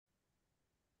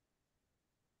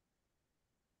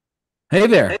Hey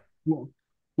there.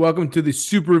 Welcome to the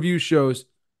Super Review Show's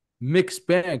mixed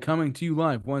bag coming to you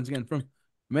live once again from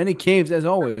many caves. As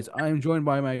always, I am joined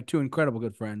by my two incredible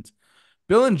good friends,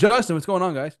 Bill and Justin. What's going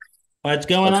on, guys? What's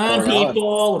going What's on, going on?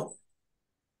 people?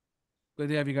 Good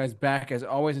to have you guys back as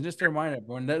always. And just to remind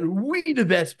everyone that we the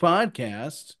best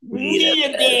podcast. We the We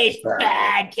the best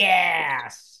Best podcast.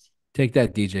 Podcast. Take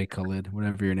that, DJ Khalid,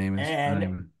 whatever your name is. I don't And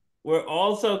even. we're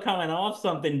also coming off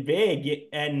something big,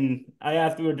 and I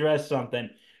have to address something.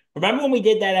 Remember when we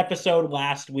did that episode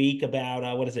last week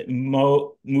about what is it,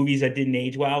 movies that didn't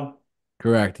age well?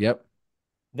 Correct. Yep.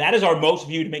 That is our most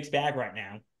viewed mixed bag right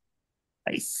now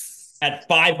Nice. at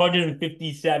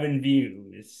 557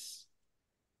 views.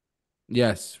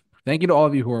 Yes. Thank you to all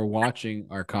of you who are watching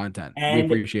our content. We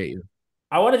And appreciate you.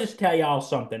 I want to just tell y'all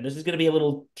something. This is going to be a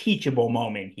little teachable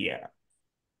moment here.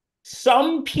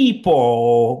 Some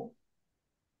people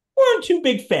weren't too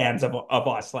big fans of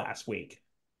us last week.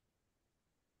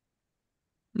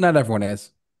 Not everyone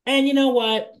is. And you know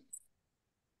what?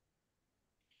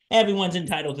 Everyone's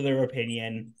entitled to their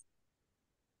opinion.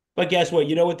 But guess what?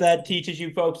 You know what that teaches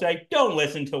you folks? Say, don't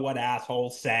listen to what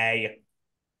assholes say.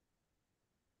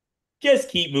 Just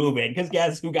keep moving, because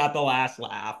guess who got the last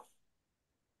laugh?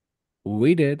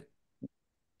 We did.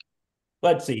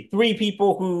 Let's see. Three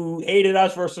people who hated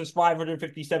us versus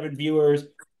 557 viewers.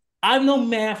 I'm no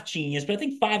math genius, but I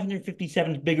think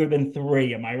 557 is bigger than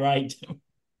three. Am I right?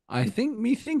 I think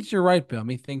me thinks you're right, Bill.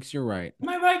 Me thinks you're right. Am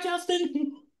I right,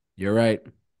 Justin? You're right.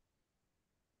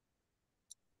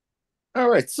 All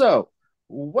right. So,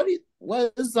 what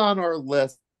is on our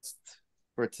list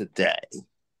for today? Yes,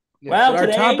 but Well, our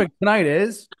today topic tonight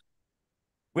is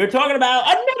we're talking about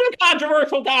another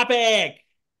controversial topic.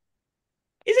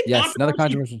 Isn't yes, another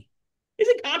controversy controversial.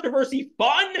 isn't controversy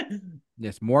fun?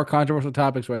 Yes, more controversial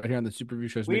topics right here on the Super Review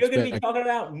Show's We are mixed going to be bag. talking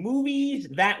about movies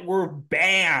that were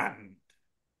banned.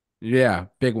 Yeah,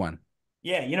 big one.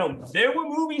 Yeah, there were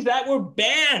movies that were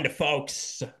banned,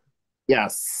 folks,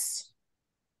 Yes.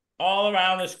 all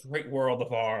around this great world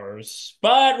of ours.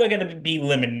 But we're going to be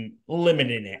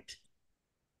limiting it.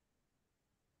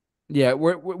 Yeah,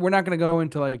 we're not going to go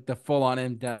into like the full on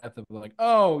in depth of like,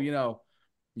 oh,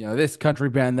 this country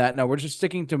banned that. No, we're just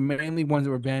sticking to mainly ones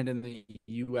that were banned in the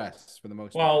U.S. for the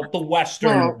most part. Well, the Western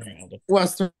Well, world.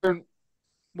 Western.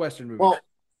 Western Well, movies.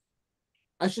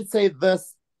 I should say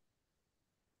this.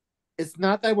 It's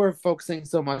not that we're focusing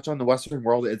so much on the Western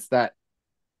world. It's that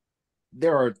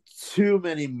there are too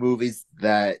many movies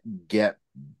that get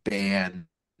banned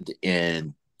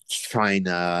in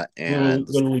China We'll and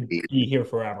literally be here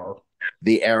forever.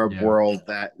 the Arab Yeah. world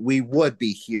that we would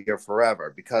be here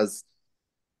forever because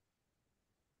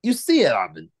you see it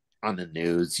on the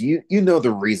news. You know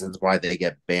the reasons why they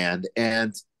get banned,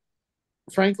 and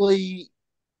frankly,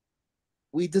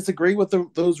 we disagree with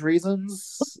those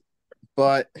reasons,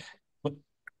 but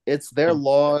it's their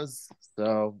laws,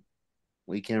 so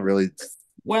we can't really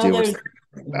Well, do or there's say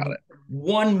about it.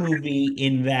 one movie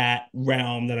in that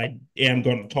realm that I am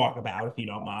going to talk about, if you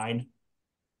don't mind.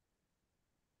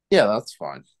 Yeah, that's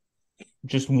fine.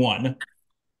 Just one.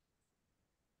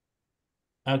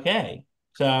 Okay.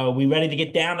 So we ready to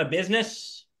get down to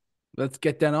business? Let's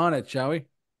get down on it, shall we?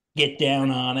 Get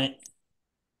down on it.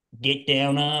 Get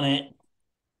down on it.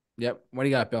 Yep. What do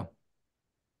you got, Bill?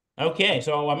 Okay,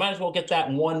 so I might as well get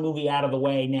that one movie out of the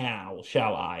way now,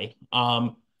 shall I?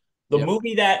 The Yep.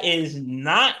 movie that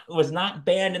was not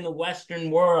banned in the Western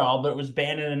world, but was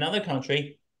banned in another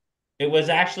country. It was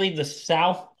actually the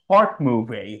South Park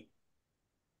movie.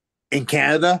 In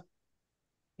Canada,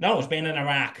 No, it was banned in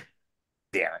Iraq.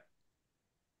 damn it.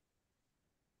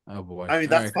 Oh boy. I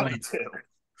mean, All that's right, go funny on. too.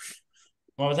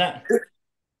 What was that?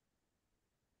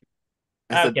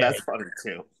 I said Okay. that's funny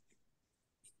too.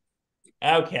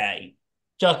 Okay.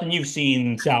 Justin, you've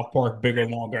seen South Park Bigger,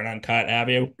 Longer, and Uncut, have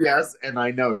you? Yes, and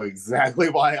I know exactly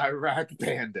why Iraq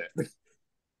banned it.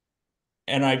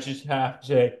 And I just have to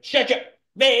say, shut your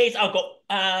face, Uncle.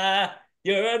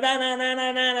 You're a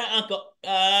banana,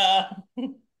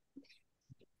 Uncle.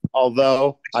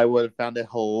 Although I would have found it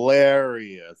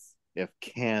hilarious if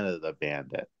Canada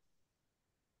banned it.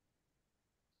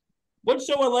 What's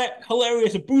so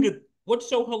hilarious about it? What's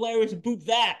so hilarious about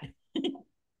that?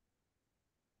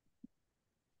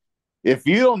 If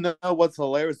you don't know what's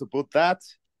hilarious about that,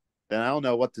 then I don't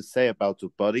know what to say about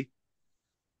you, buddy.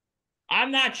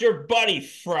 I'm not your buddy,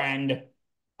 friend.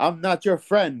 I'm not your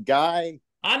friend, guy.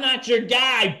 I'm not your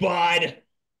guy, bud.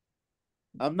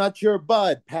 I'm not your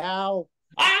bud, pal.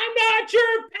 I'm not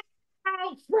your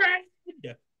pal, friend.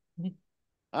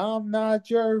 I'm not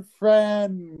your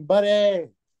friend, buddy.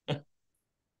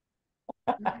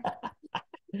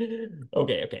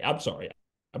 Okay, okay. I'm sorry.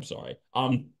 I'm sorry.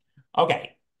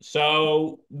 Okay.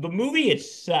 So the movie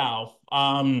itself,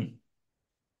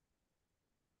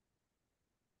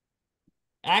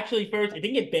 actually first, it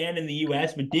didn't get banned in the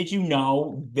US, but did you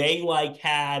know they like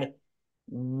had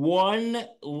one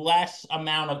less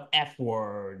amount of F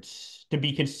words to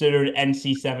be considered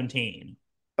NC-17?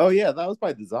 Oh yeah, that was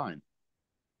by design.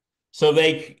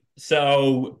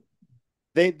 So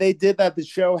They did that to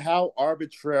show how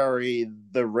arbitrary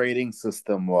the rating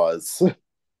system was.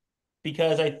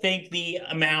 because I think the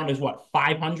amount is what,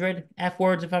 500 F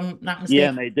words, if I'm not Yeah, mistaken.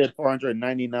 and they did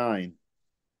 499.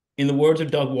 In the words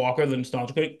of Doug Walker, the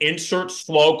nostalgia critic, insert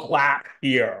slow clap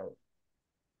here.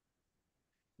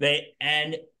 They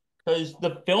and because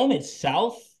the film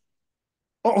itself,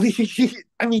 Oh,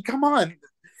 I mean, come on.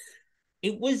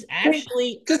 it was Think,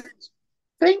 actually just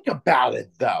think about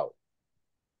it though.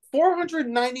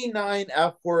 499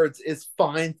 F words is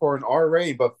fine for an R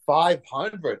rating, but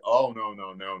 500. Oh, no,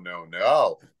 no, no, no,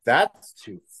 no. That's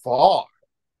too far.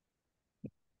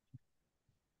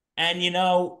 and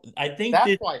I think That's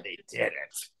this why they did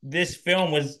it. this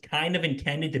film was kind of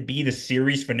intended to be the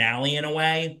series finale in a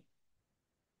way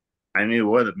I mean, it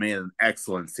would have made an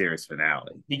excellent series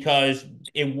finale. because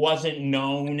it wasn't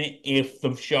known if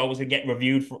the show was gonna get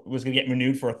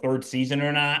renewed for a third season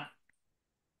or not.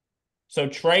 So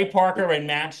Trey Parker and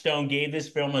Matt Stone gave this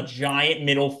film a giant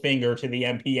middle finger to the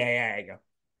MPAA.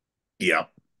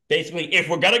 Yep. Basically, if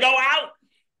we're gonna go out,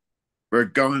 We're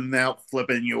going out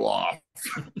flipping you off.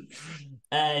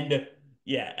 and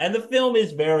yeah, and the film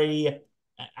is very.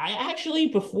 I actually,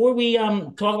 before we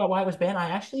talk about why it was banned, I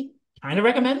actually kind of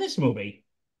recommend this movie.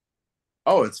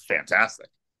 Oh, it's fantastic.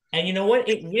 And you know what?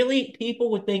 It really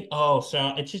people would think, oh,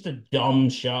 so it's just a dumb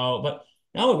show, but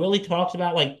no, it really talks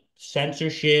about like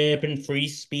censorship and free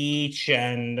speech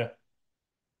and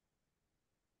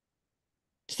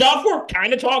stuff we're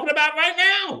kind of talking about right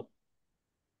now.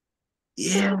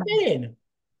 How Yeah. fitting?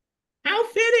 How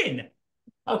fitting?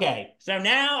 Okay, so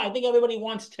now I think everybody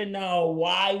wants to know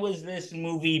why was this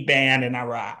movie banned in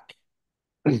Iraq?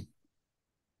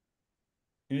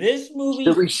 This Should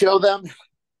movie we show them?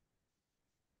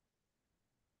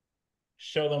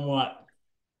 show them what?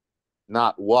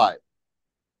 Not what,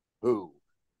 who.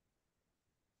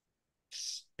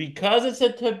 Because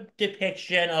it's a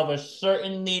depiction of a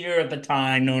certain leader at the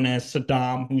time known as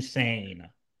Saddam Hussein.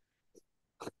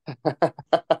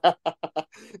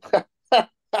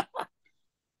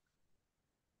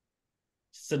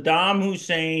 Saddam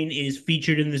Hussein is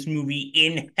featured in this movie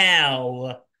in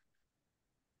hell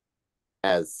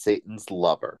As Satan's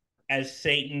lover. as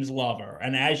Satan's lover.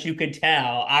 And as you could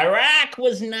tell, Iraq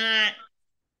was not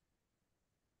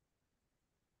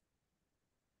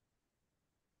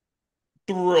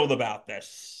thrilled about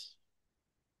this.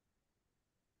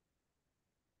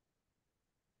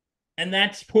 And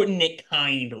that's putting it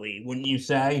kindly, wouldn't you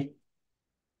say?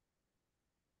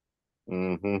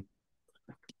 Mm-hmm.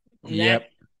 That's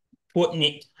Yep. putting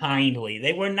it kindly.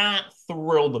 They were not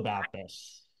thrilled about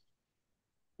this.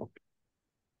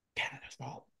 Canada's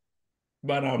fault.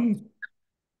 But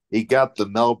He got the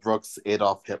Mel Brooks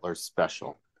Adolf Hitler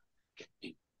special.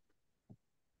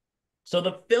 so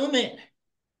the film it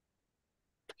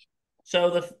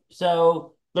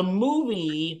so the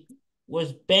movie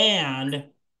was banned.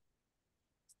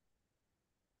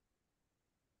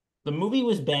 The movie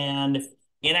was banned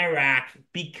in Iraq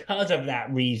because of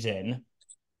that reason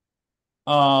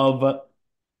of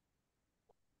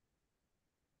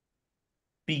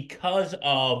because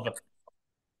of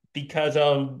because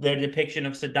of their depiction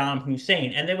of Saddam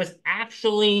Hussein. And there was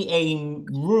actually a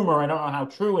rumor, I don't know how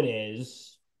true it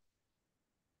is,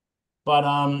 but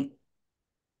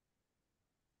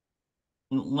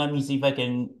let me see if I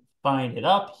can find it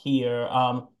up here.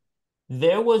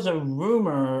 There was a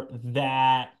rumor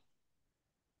that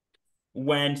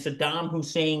when Saddam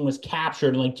Hussein was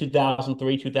captured in like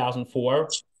 2003,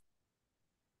 2004,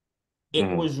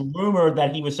 it Mm-hmm. was rumored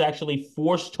that he was actually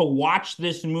forced to watch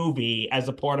this movie as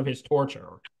a part of his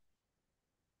torture.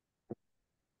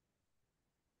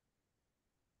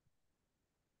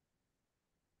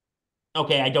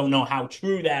 Okay, I don't know how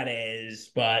true that is,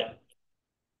 but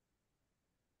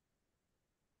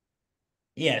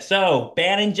yeah, so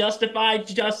bad and justified,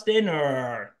 Justin,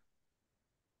 or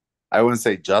I wouldn't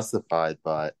say justified,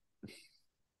 but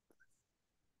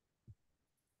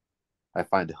I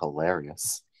find it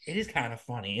hilarious. it is kind of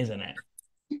funny, isn't it?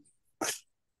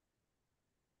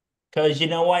 Because you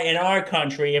know what, in our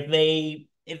country, if they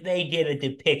did a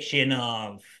depiction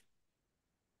of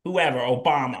whoever,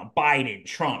 Obama, Biden,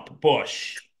 Trump,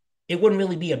 Bush, it wouldn't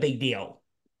really be a big deal.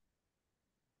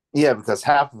 Yeah, because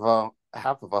half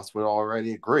of us would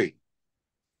already agree.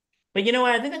 But you know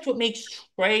what? I think that's what makes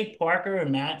Trey Parker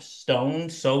and Matt Stone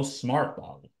so smart,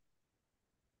 though.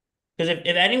 Because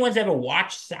if anyone's ever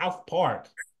watched South Park,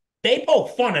 they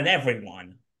poke fun at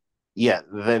everyone. Yeah,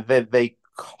 they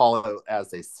call it as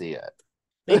they see it.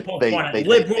 They poke fun at They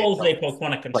liberals. They don't poke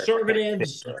fun at pick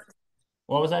conservatives. favorites.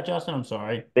 What was that, Justin? I'm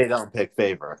sorry. They don't pick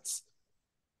favorites.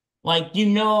 Like,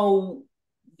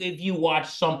 if you watch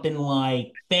something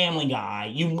like Family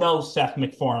Guy, Seth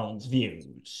MacFarlane's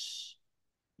views.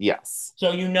 Yes,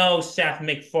 So Seth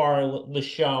MacFarlane, the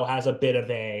show, has a bit of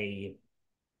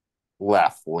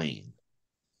left lean.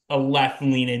 a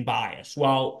left-leaning bias.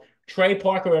 Well, Trey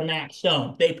Parker and Matt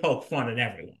Stone, they poke fun at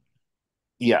everyone.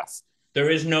 Yes. There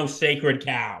is no sacred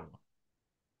cow.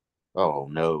 Oh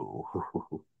no.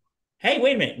 Hey,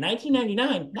 wait a minute.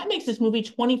 1999, that makes this movie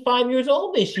 25 years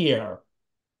old this year.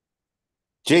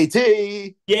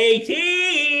 JT. JT!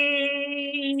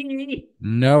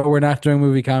 No, we're not doing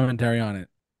movie commentary on it.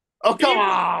 Oh come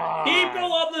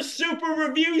People on. of the Super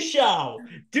Review Show,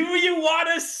 do you want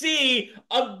to see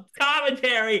a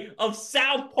commentary of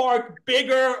South Park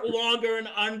bigger, longer, and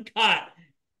uncut?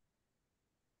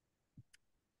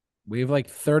 We have like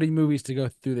 30 movies to go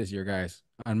through this year, guys,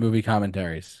 on movie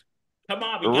commentaries. Come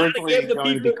on, we gotta give Originally the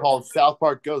going to be people called South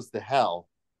Park Goes to Hell.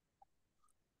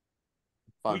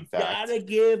 Fun we fact. gotta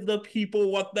give the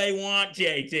people what they want,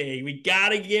 JT. We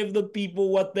gotta give the people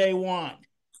what they want.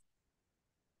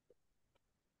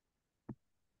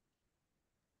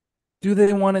 Do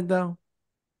they want it though?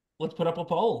 Let's put up a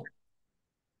poll.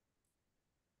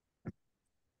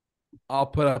 I'll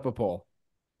put up a poll.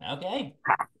 Okay.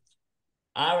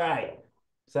 All right.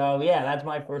 So yeah, that's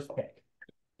my first pick.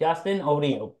 Justin, over to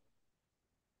you.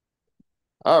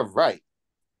 All right.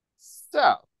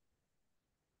 So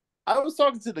I was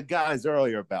talking to the guys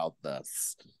earlier about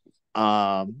this.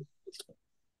 Um,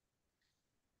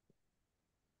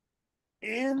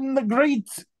 in the great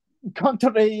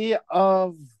country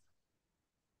of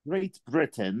Great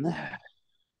Britain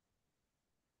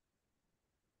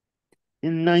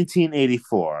in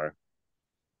 1984,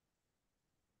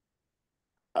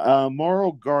 a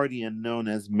moral guardian known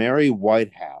as Mary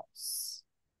Whitehouse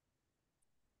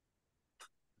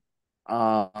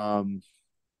um,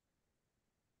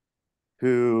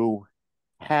 who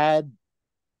had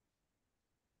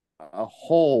a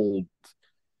hold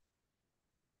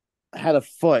had a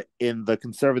foot in the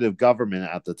conservative government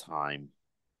at the time,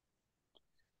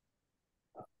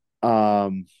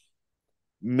 um,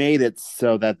 made it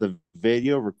so that the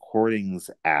Video Recordings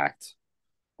Act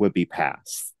would be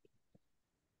passed.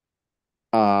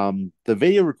 The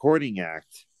Video Recording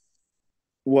Act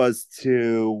was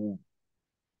to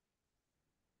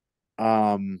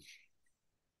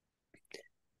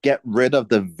get rid of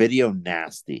the video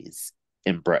nasties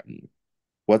in Britain.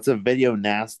 What's a video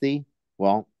nasty?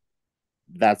 Well,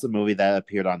 that's a movie that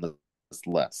appeared on this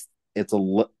list. It's a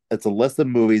list of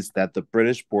movies that the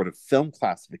British Board of Film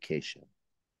Classification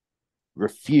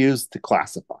refused to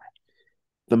classify.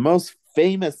 The most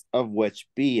famous of which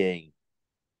being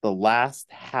The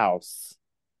Last House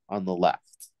on the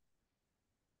Left,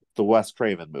 the Wes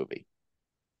Craven movie.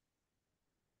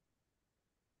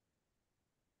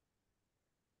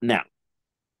 Now,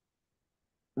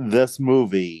 this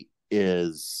movie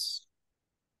is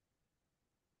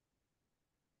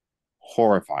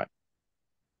horrifying.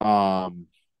 Um,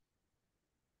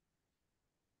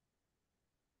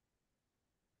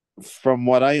 from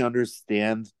what I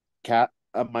understand, Cat,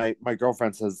 my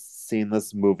girlfriend has seen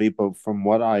this movie, but from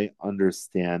what I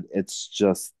understand, it's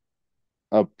just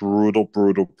a brutal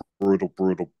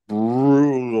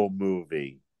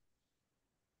movie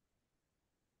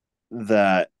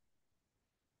that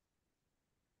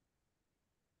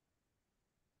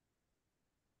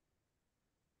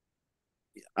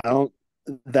I don't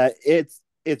that it's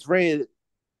rated.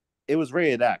 It was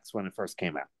rated X when it first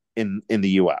came out in the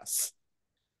U.S.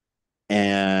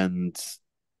 and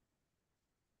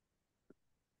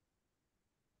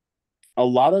a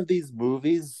lot of these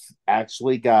movies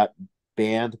actually got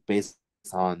banned based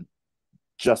on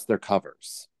just their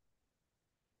covers.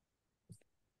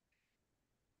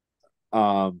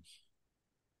 Um,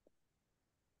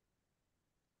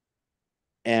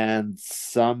 and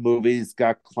some movies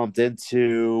got clumped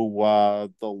into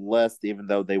the list, even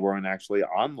though they weren't actually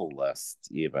on the list.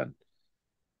 Even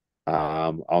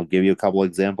I'll give you a couple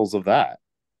examples of that.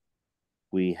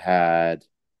 We had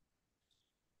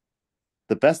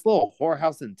the Best Little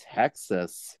Whorehouse in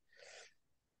Texas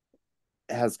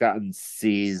has gotten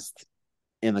seized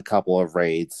in a couple of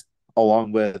raids,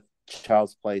 along with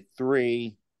Child's Play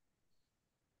 3.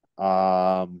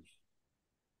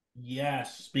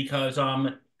 Yes, because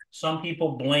Some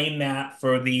people blame that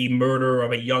for the murder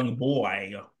of a young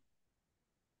boy.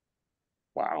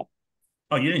 Wow.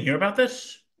 Oh, you didn't hear about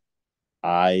this?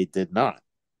 I did not.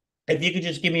 If you could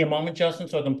just give me a moment, Justin,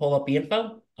 so I can pull up the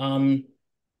info. I'm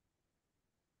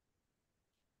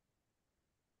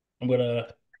gonna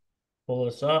pull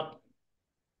this up.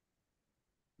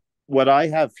 What I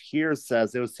have here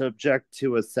says it was subject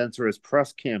to a censorous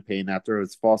press campaign after it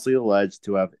was falsely alleged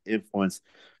to have influenced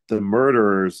the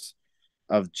murderers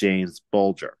of James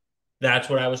Bulger. That's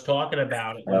what I was talking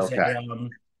about. Okay.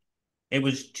 It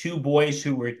was two boys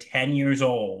who were 10 years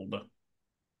old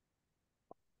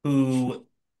who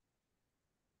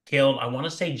killed, I want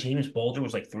to say James Bulger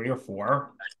was like 3 or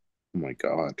 4. Oh my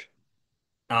God.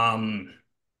 Um,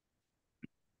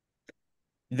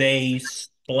 they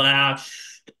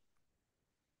splashed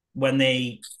when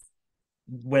they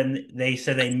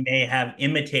said they may have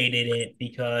imitated it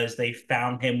because they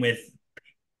found him with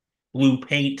blue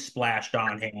paint splashed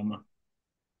on him,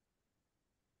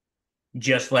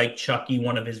 just like Chucky,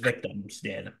 one of his victims,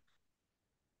 did.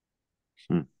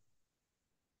 Hmm.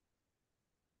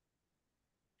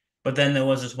 But then there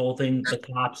was this whole thing. The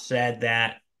cops said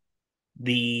that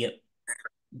the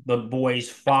the boy's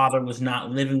father was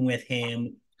not living with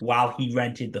him while he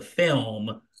rented the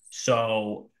film.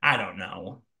 So I don't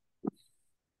know.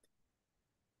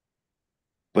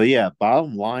 But yeah,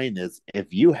 bottom line is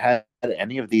if you had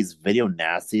any of these video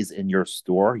nasties in your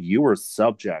store, you were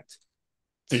subject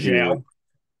To to jail.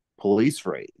 police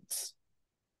raids.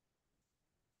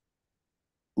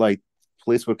 Like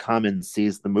police would come and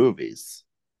seize the movies.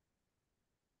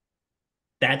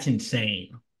 That's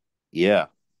insane. Yeah.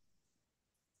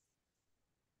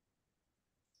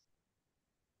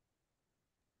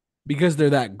 Because they're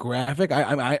that graphic.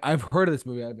 I've heard of this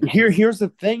movie. Here's the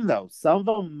thing though. Some of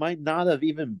them might not have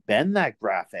even been that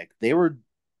graphic. They were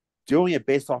doing it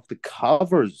based off the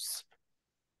covers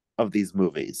of these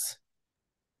movies.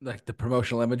 like the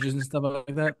promotional images and stuff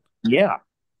like that. Yeah.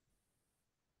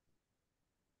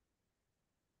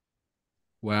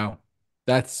 Wow,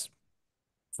 that's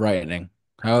frightening.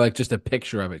 How like just a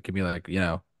picture of it could be like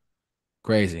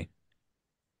crazy.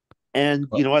 And you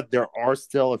But know what? There are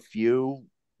still a few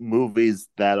movies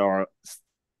that are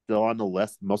still on the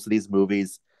list. Most of these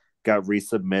movies got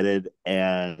resubmitted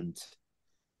and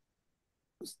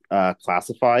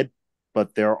classified,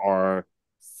 but there are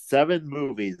 7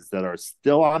 movies that are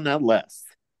still on that list.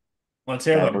 Let's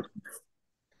hear That them. were,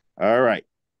 all right.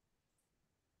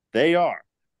 They are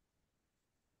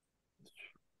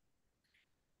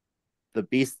The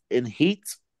Beast in Heat,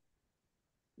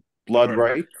 Blood Sure.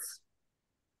 Rights,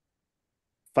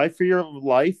 Fight for Your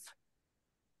Life,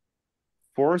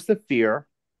 Forest of Fear,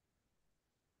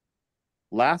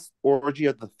 Last Orgy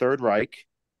of the Third Reich,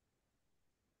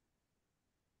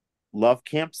 Love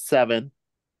Camp 7,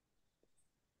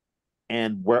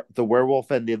 and The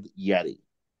Werewolf and the Yeti.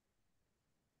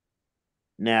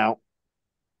 Now,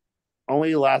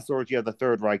 only Last Orgy of the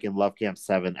Third Reich and Love Camp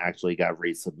 7 actually got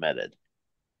resubmitted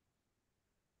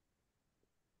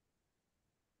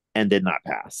and did not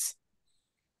pass.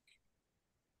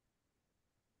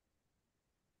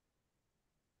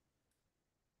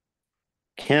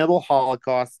 Cannibal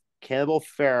Holocaust, Cannibal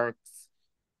Ferox,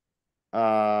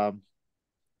 um,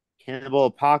 Cannibal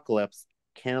Apocalypse,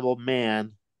 Cannibal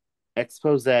Man,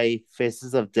 Expose,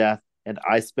 Faces of Death, and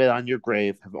I Spit on Your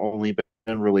Grave have only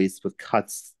been released with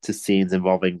cuts to scenes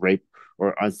involving rape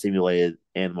or unsimulated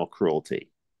animal cruelty.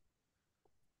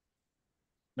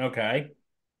 Okay.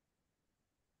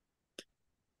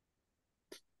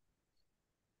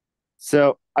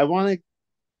 So I want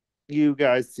you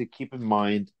guys to keep in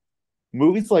mind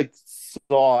movies like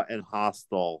Saw and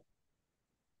Hostel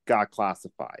got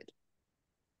classified,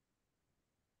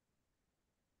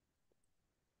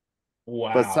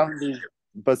 but Wow.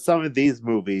 some of these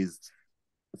movies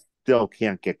still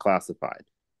can't get classified.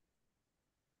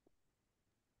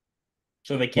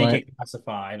 So they can't right. get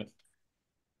classified.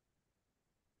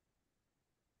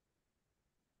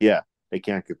 Yeah, they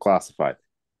can't get classified.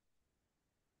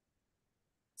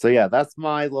 So yeah, that's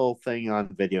my little thing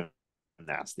on video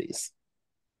nasties.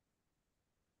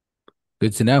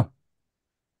 Good to know.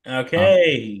 Um,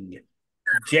 Okay.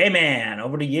 J-Man,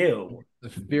 over to you. the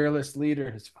fearless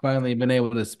leader has finally been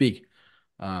able to speak.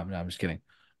 No, I'm just kidding.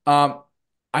 Um,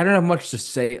 I don't have much to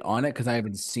say on it because I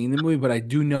haven't seen the movie, but I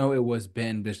do know it was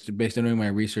banned just based on doing my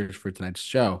research for tonight's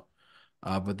show.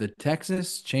 But the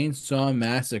Texas Chainsaw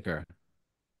Massacre,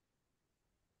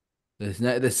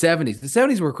 the 70s, the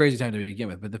 70s were a crazy time to begin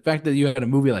with. But the fact that you had a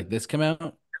movie like this come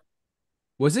out,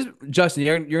 was this Justin?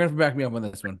 You're gonna back me up on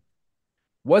this one.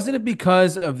 Wasn't it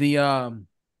because of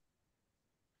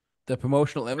the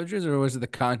promotional images or was it the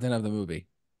content of the movie?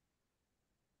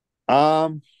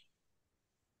 Um,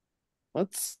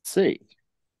 let's see.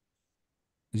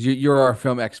 'Cause you're our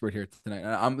film expert here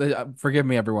tonight. Forgive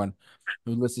me, everyone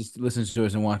who listens to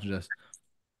us and watches us.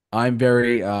 I'm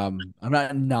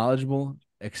not knowledgeable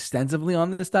extensively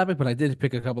on this topic, but I did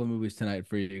pick a couple of movies tonight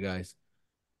for you guys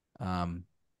um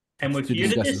And we're to here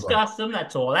to discuss as well. discuss them.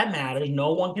 That's all that matters.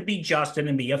 No one could be Justin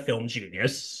and be a film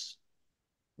genius.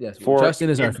 Yes, For Justin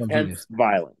is our film intense genius.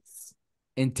 violence.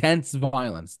 Intense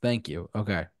violence. Thank you.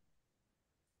 Okay.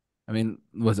 I mean,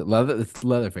 was it Leather? It's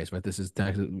Leatherface, right? This is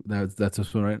Texas. That's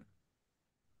this one, right?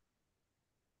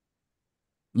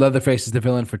 Leatherface is the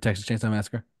villain for Texas Chainsaw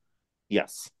Massacre.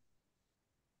 Yes.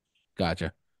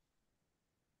 Gotcha.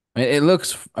 I mean, it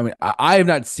looks. I mean, I have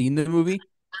not seen the movie,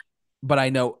 but I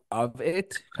know of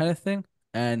it, kind of thing.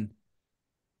 And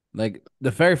like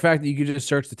the very fact that you could just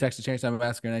search the Texas Chainsaw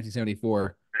Massacre in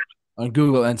 1974 on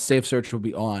Google and safe search will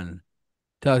be on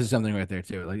tells you something right there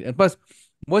too. Like, and plus,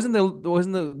 wasn't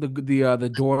the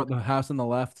door the house on the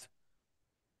left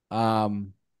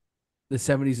um the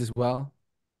 70s as well?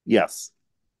 Yes.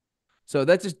 So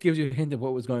that just gives you a hint of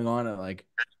what was going on at like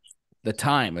the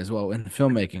time as well in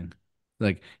filmmaking.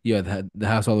 Like you had the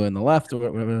house all the way on the left, or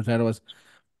whatever the title was.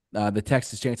 The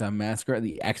Texas Chainsaw Massacre,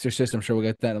 The Exorcist. I'm sure we'll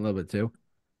get that in a little bit too.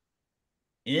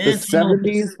 The It's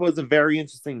 70s was a very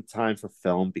interesting time for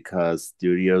film because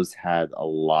studios had a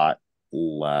lot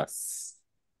less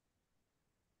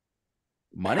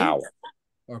Money power.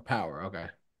 or power? Okay.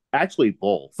 Actually,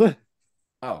 both.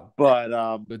 Oh, But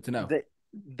good to know.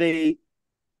 they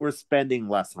were spending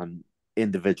less on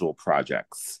individual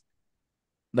projects.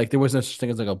 Like there was no such thing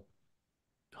as like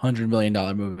 $100 million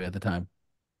movie at the time.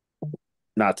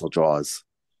 Not till Jaws.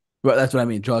 But that's what I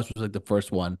mean. Jaws was like the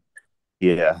first one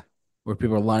Yeah. where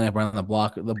people are lining up around the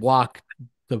block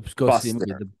to go see a movie.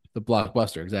 Buster. The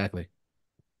blockbuster, exactly.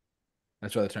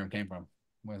 That's where the term came from.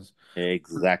 Was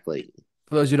Exactly.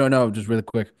 for those who don't know, just really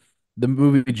quick, the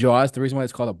movie Jaws. The reason why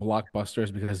it's called a blockbuster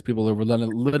is because people were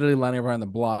literally lining up around the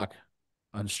block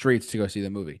on streets to go see the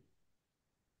movie.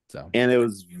 So And it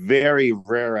was very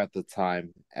rare at the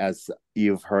time, as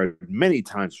you've heard many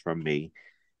times from me,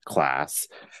 class,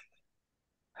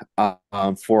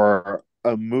 for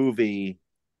a movie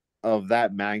of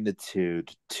that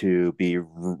magnitude to be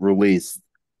released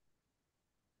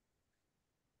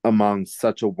among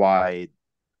such a wide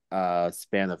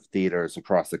span of theaters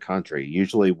across the country.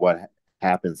 Usually, what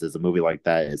happens is a movie like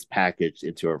that is packaged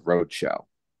into a road show.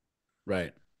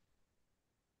 right.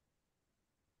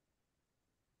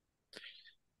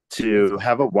 To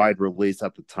have a wide release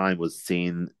at the time was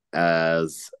seen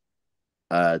as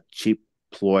a cheap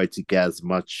ploy to get as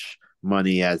much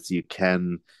money as you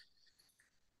can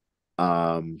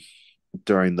um,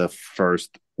 during the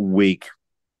first week,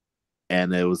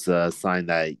 and it was a sign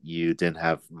that you didn't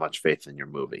have much faith in your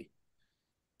movie.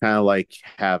 Kind of like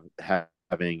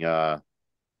having a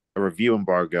review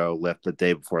embargo left the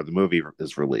day before the movie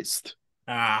is released.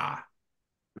 ah.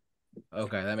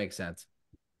 Okay, that makes sense.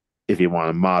 If you want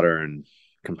a modern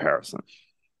comparison,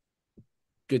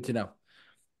 Good to know.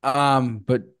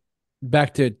 But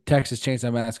back to Texas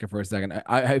Chainsaw Massacre for a second.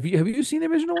 Have you seen the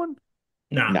original one?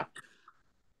 Nah. no,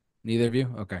 Neither of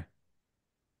you? Okay.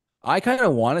 I kind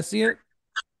of want to see it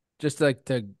just like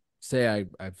to say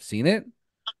I've seen it,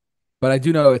 but I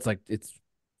do know it's like it's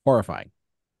horrifying.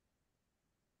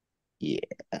 yeah,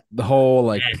 The whole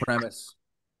like premise.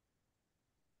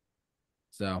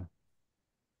 So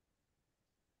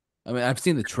I mean I've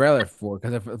seen the trailer for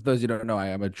because if those of you don't know, I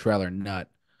am a trailer nut.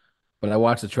 But I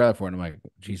watched the trailer for it and I'm like,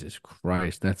 Jesus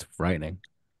Christ, that's frightening.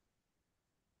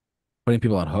 Putting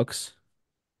people on hooks.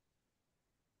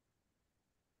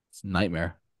 It's a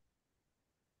nightmare.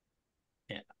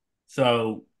 Yeah.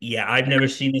 So yeah, I've never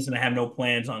seen this and I have no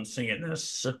plans on seeing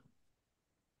this.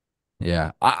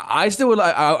 Yeah, I still would.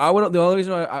 I would. The only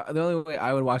reason the only way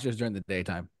I would watch it is during the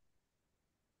daytime.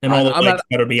 And all the I'm lights not.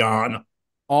 better be on.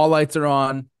 All lights are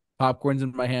on, popcorn's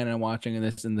in my hand, and I'm watching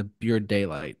this in the pure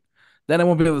daylight. Then I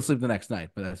won't be able to sleep the next night.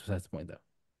 But that's the point, though.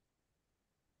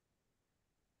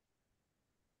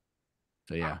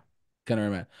 So yeah, kind of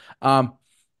remember.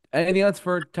 Anything else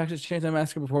for Texas Chainsaw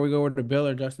Massacre before we go over to Bill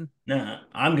or Justin? Nah,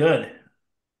 I'm good.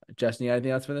 Justin, you got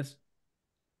anything else for this?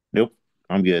 nope,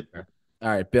 I'm good. Sure. All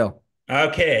right, Bill.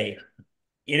 Okay.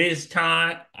 It is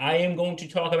time. I am going to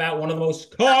talk about one of the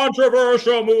most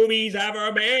controversial movies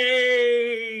ever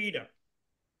made.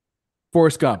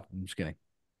 Forrest Gump. I'm just kidding.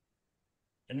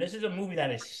 And this is a movie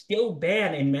that is still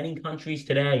banned in many countries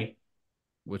today.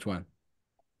 Which one?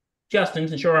 Justin,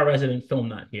 since you're our resident film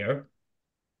nut here,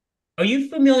 are you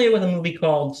familiar with a movie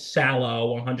called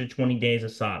Salò, 120 Days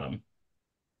of Sodom?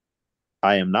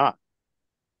 I am not.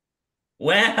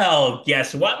 Well,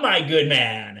 guess what, my good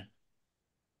man?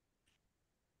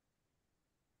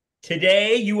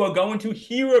 Today you are going to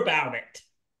hear about it.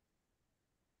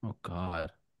 Oh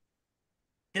God.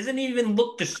 Doesn't even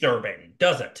look disturbing,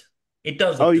 does it? It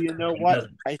does Oh, look you know disturbing, what?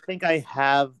 doesn't it? I think I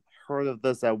have heard of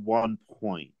this at one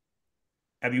point.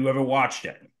 Have you ever watched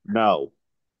it? No.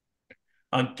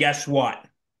 Guess what?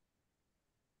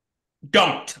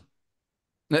 Don't.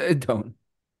 Don't.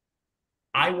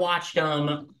 I watched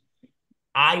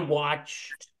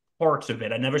parts of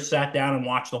it. I never sat down and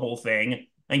watched the whole thing.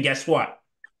 And guess what?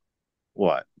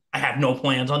 What? I have no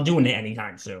plans on doing it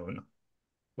anytime soon.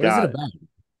 What is it Got it. about?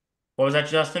 What was that,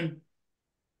 Justin?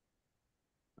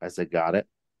 I said, got it.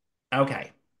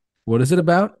 Okay. What is it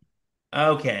about?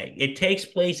 Okay. It takes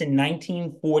place in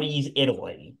 1940s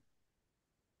Italy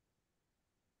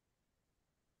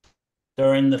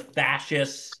during the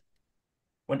fascist,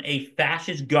 when a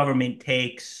fascist government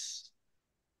takes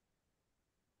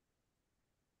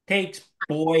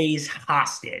boys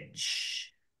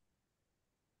hostage.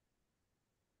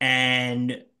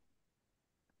 And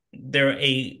they're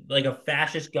a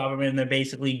fascist government, and they're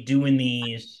basically doing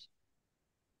these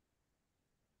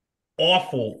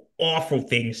awful, awful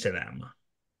things to them.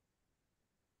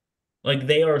 Like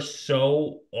they are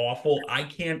so awful. I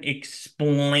can't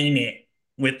explain it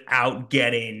without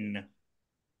getting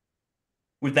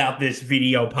without this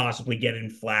video possibly getting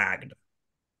flagged.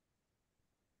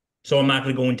 So I'm not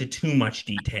going to go into too much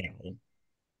detail.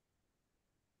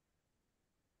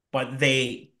 But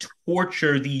they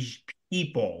torture these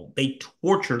people. They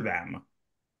torture them.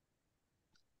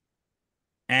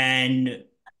 And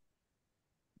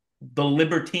the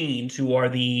libertines, who are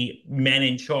the men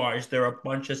in charge, they are a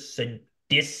bunch of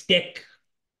sadistic,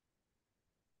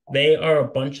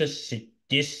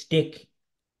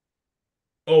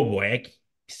 oh boy,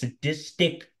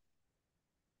 sadistic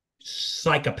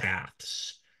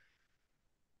psychopaths.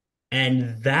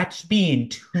 And that's being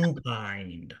too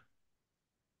kind.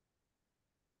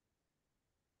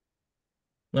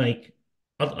 Like,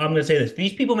 I'm gonna say this.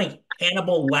 These people make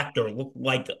Hannibal Lecter look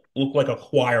like a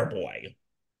choir boy.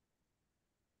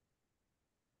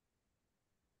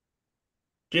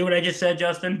 Do you know what I just said,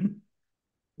 Justin?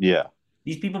 Yeah.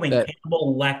 These people make That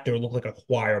Hannibal Lecter look like a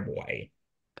choir boy.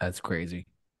 that's crazy.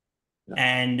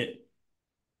 And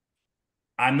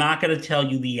I'm not gonna tell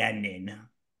you the ending,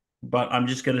 but I'm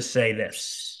just gonna say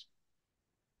this.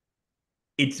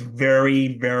 It's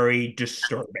very, very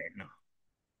disturbing.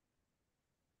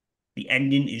 The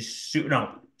ending is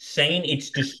no, saying it's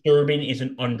disturbing is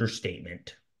an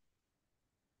understatement.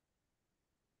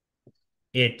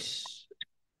 It's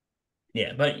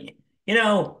yeah, but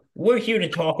we're here to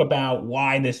talk about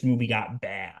why this movie got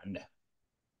banned.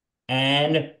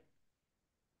 And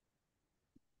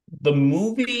the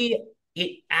movie,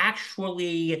 it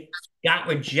actually got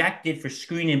rejected for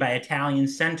screening by Italian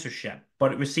censorship,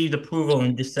 but it received approval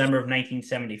in December of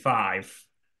 1975.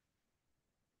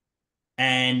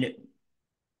 And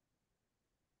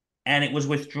and it was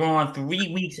withdrawn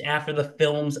 3 weeks after the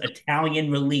film's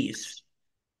Italian release.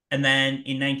 And then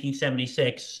in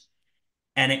 1976,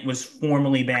 and it was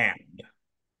formally banned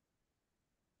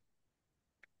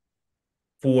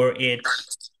for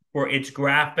its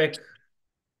graphic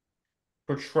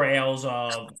portrayals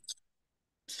of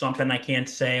something I can't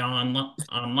say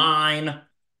online,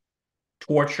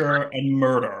 torture and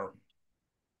murder,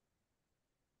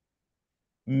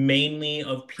 mainly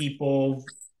of people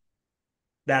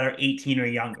that are 18 or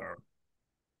younger.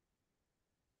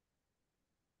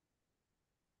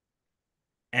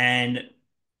 And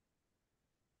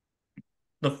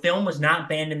the film was not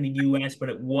banned in the US, but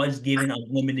it was given a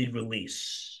limited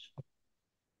release.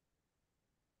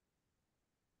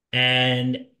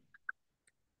 And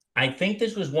I think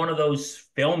this was one of those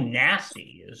film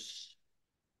nasties.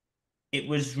 It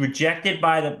was rejected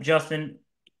by the Justin.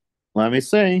 Let me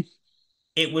see.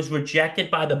 It was rejected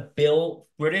by the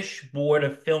British Board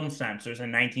of Film Censors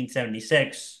in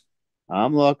 1976,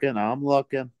 I'm looking. I'm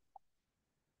looking.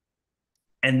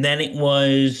 and then it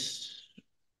was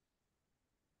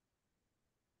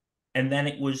and then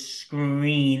it was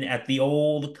screened at the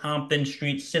old Compton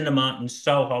Street Cinema in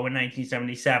Soho in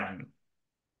 1977.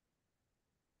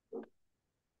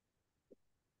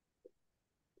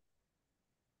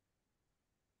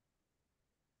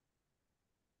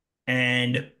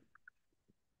 And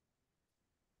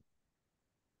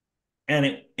and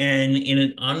in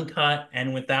an uncut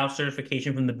and without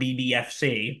certification from the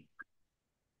BBFC,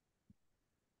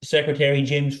 Secretary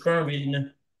James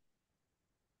Furman,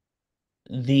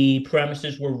 the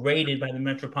premises were raided by the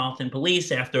Metropolitan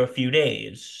Police after a few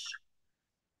days.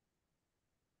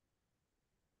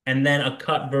 and then a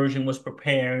cut version was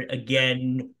prepared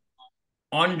again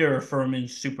under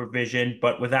Furman's supervision,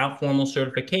 but without formal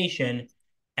certification,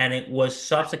 and it was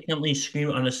subsequently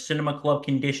screened on the Cinema Club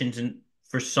conditions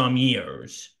for some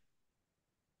years.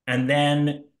 And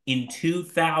then in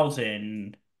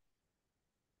 2000,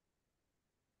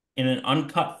 in an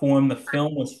uncut form, the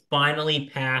film was finally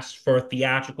passed for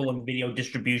theatrical and video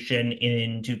distribution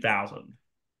in 2000.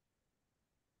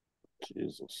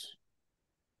 Jesus.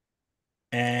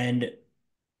 And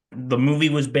the movie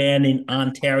was banned in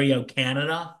Ontario,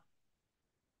 Canada.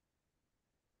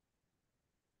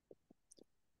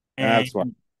 And That's why I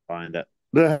find it.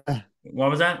 But what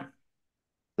was that?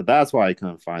 that's why I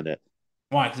couldn't find it.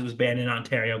 Why? Because it was banned in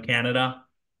Ontario, Canada.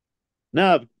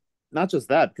 No, not just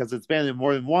that, because it's banned in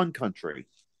more than one country.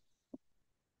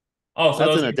 Oh, so That's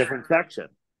those in a are different section.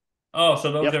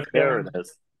 those Yep, are there it films.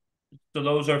 is. So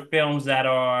those are films that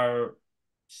are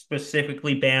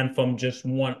specifically banned from just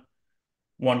one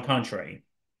country.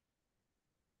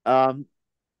 Um,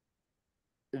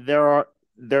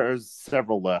 there's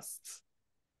several lists,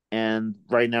 and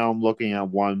right now I'm looking at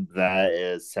one that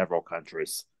is several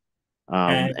countries.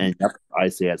 And And yep, I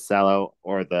see it, Salo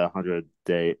or the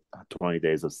 20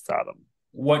 days of Sodom.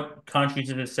 what countries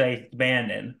does it say it's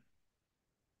banned in?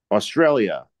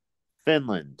 Australia,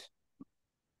 Finland,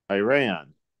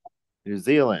 Iran, New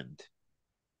Zealand,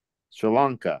 Sri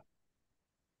Lanka.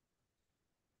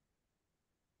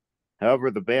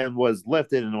 However, the ban was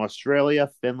lifted in Australia,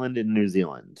 Finland, and New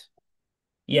Zealand.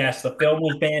 Yes, the film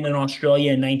was banned in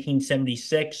Australia in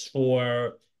 1976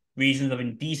 for reasons of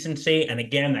indecency. And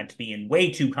again, that's being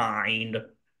way too kind.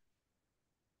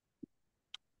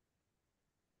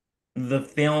 The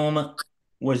film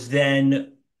was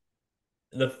then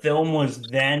the film was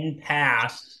then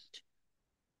passed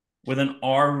with an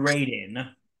R rating,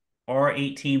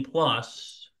 R18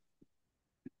 plus,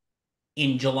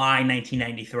 in July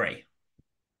 1993.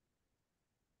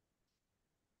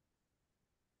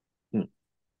 Hmm.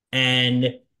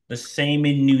 And the same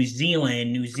in New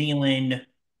Zealand. New Zealand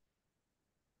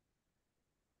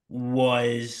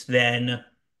was then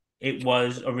it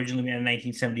was originally made in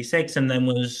 1976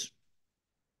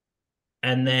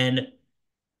 and then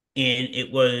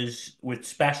it was with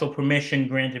special permission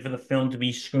granted for the film to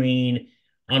be screened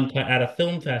uncut at a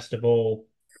film festival.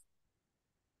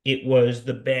 It was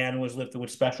the ban was lifted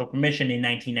with special permission in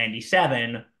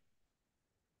 1997,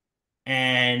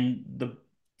 and the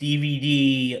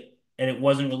DVD, and it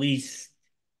wasn't released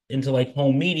into like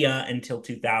home media until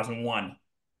 2001.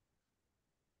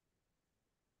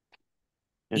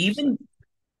 Interesting. Even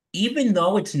even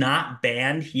though it's not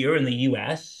banned here in the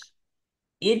US,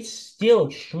 it's still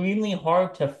extremely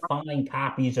hard to find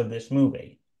copies of this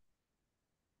movie.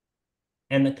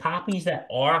 And the copies that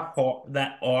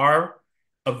are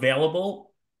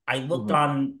available, I looked Mhm.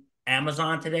 on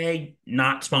Amazon today,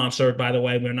 not sponsored, by the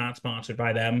way. We're not sponsored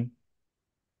by them.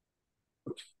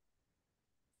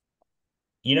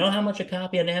 You know how much a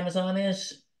copy on Amazon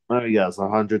is? Oh, yes,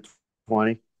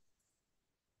 120.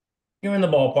 You're in the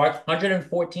ballpark,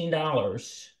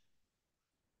 $114.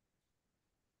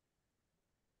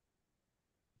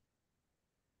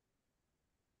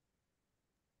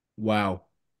 Wow.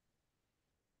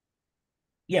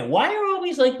 Yeah, why are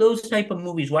always like those type of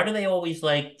movies? Why do they always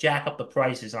like jack up the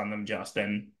prices on them,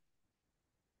 Justin?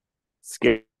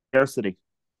 Scarcity.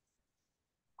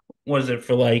 Was it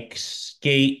for like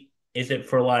skate?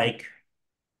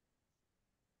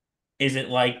 Is it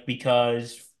like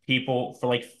because people for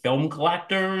like film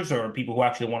collectors or people who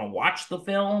actually want to watch the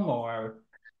film or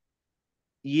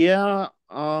Yeah,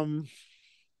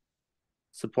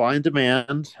 supply and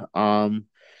demand.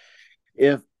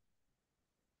 If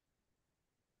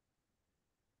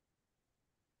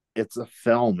it's a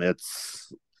film,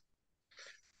 it's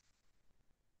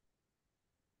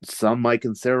some might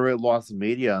consider it lost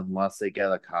media unless they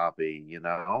get a copy,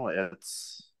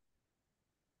 it's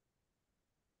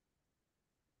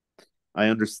I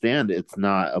understand it's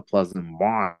not a pleasant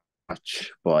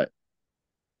watch, but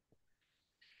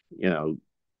you know,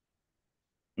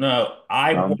 no,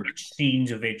 I've um, watched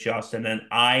scenes of it, Justin, and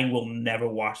I will never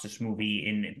watch this movie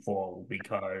in full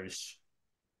because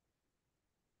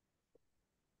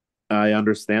I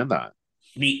understand that.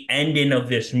 the ending of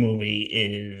this movie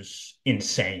is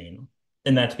insane.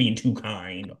 And that's being too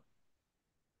kind.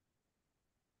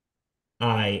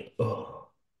 I All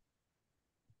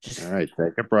just right,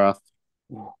 take a breath.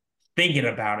 thinking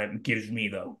about it gives me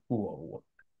the whoa.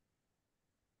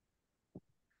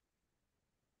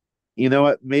 You know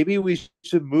what? Maybe we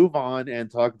should move on and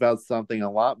talk about something a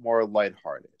lot more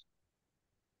lighthearted.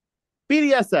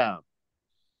 BDSM.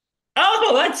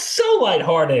 Oh, that's so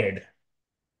lighthearted.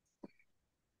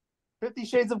 50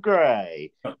 Shades of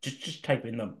Grey. Oh, just type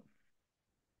in them.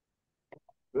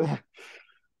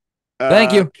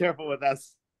 Thank you. Careful with that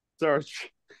search.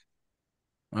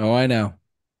 Oh, I know.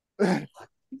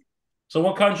 So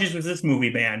what countries was this movie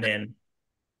banned in?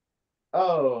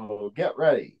 Oh, get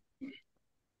ready.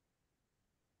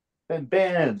 Been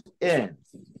banned in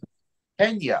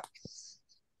Kenya,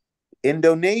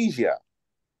 Indonesia,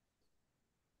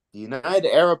 the United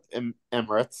Arab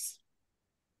Emirates,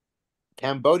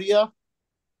 Cambodia,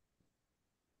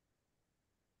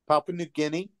 Papua New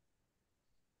Guinea,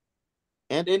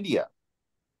 and India.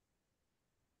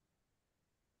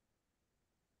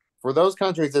 For those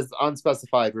countries, it's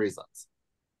unspecified reasons.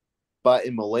 But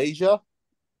in Malaysia,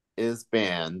 it is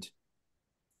banned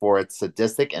for its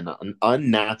sadistic and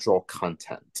unnatural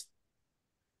content.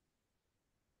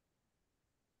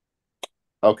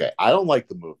 Okay, I don't like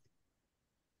the movie,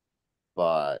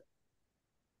 but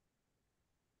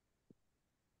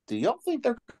do you don't think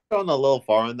they're going a little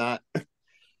far on that?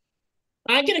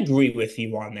 I can agree with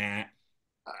you on that.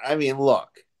 I mean, look,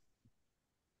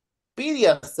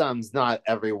 BDSM's not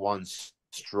everyone's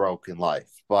stroke in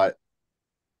life, but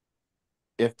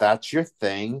if that's your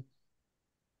thing,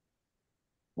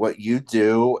 what you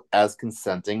do as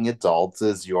consenting adults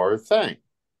is your thing.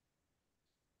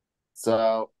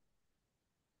 So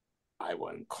I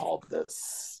wouldn't call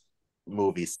this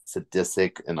movie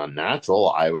sadistic and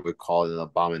unnatural. I would call it an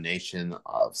abomination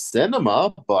of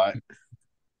cinema, but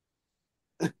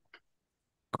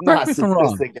Correct not me if I'm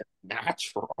wrong. sadistic and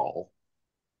natural.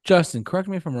 Justin, correct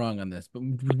me if I'm wrong on this, but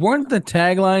weren't the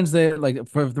taglines that like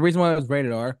for the reason why it was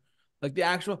rated R, like the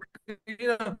actual,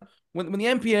 when the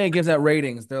MPA gives out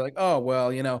ratings, they're like, oh well,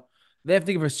 they have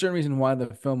to give a certain reason why the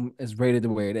film is rated the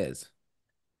way it is.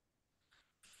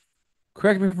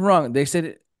 Correct me if I'm wrong. They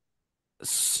said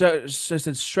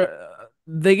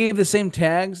they gave the same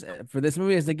tags for this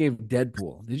movie as they gave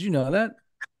Deadpool. Did you know that?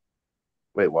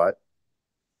 Wait, what?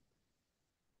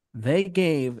 They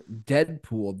gave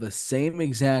Deadpool the same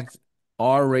exact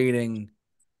R rating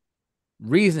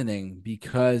reasoning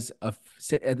because of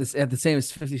at the same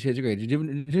as 50 Shades of Grey. Did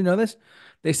you know this?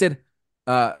 They said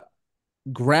uh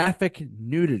graphic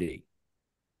nudity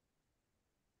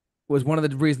was one of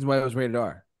the reasons why it was rated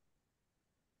R,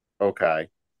 Okay.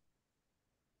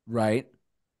 right?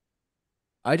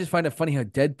 I just find it funny how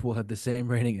Deadpool had the same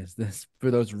rating as this for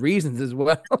those reasons as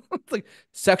well. It's like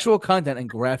sexual content and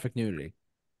graphic nudity.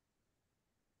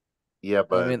 Yeah,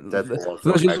 I but mean, Deadpool for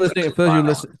also those who are had listening, graphic for those who are violence.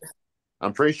 listening,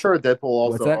 I'm pretty sure Deadpool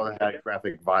what's that? also had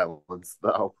graphic violence,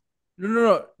 though.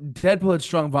 No. Deadpool had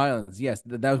strong violence. Yes,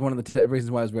 that was one of the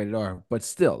reasons why it was rated R. But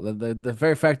still, the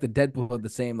very fact that Deadpool had the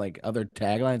same like other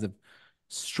taglines of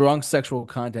strong sexual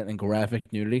content and graphic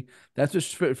nudity, that's what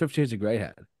 50 Shades of Grey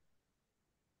had.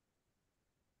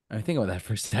 I mean, think about that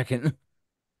for a second.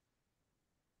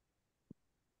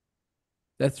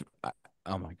 That's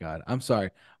oh my God. I'm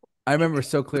sorry. I remember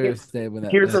so clear as day when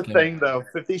Here's that the came out. thing, though: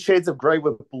 50 Shades of Grey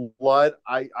with blood.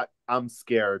 I'm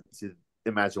scared to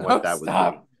imagine what Oh, that would be.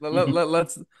 stop.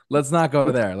 Let's not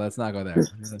go there. Let's not go there.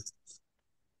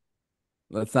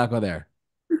 Let's not go there.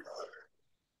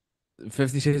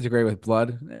 50 Shades of Grey with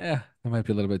blood. Yeah, that might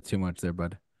be a little bit too much there,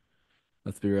 bud.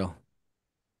 Let's be real.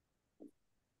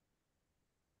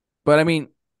 But I mean,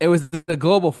 it was a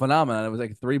global phenomenon. It was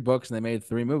like three books and they made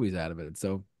three movies out of it.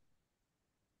 So,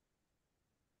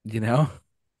 you know,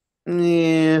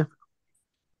 Yeah,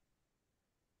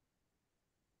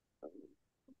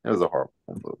 it was a horrible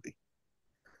movie.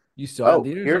 you saw it in Oh,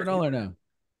 theaters here at all or no?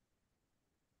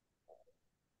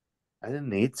 I didn't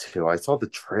need to. I saw the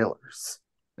trailers.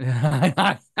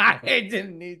 I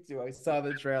didn't need to. I saw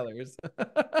the trailers.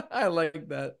 I like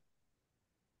that.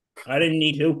 I didn't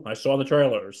need to. I saw the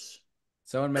trailers.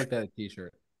 Someone make that a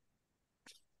t-shirt.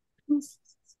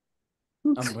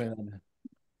 I'm putting on.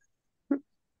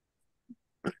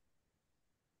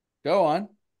 Go on.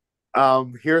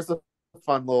 Here's a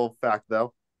fun little fact,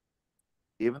 though.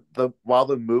 Even while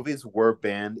the movies were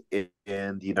banned in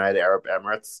the United Arab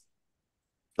Emirates,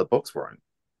 the books weren't.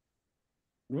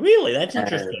 Really? That's And,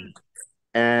 interesting.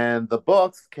 and the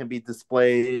books can be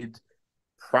displayed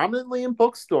prominently in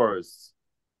bookstores,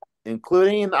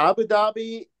 including in Abu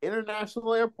Dhabi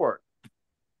International Airport.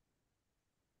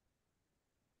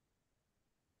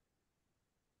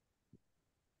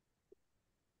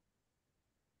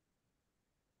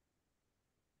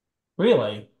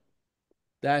 Really?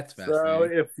 That's So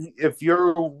fascinating. if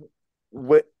you're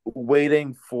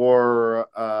waiting for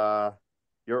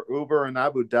your Uber in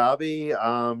Abu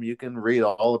Dhabi, you can read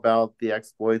all about the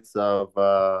exploits of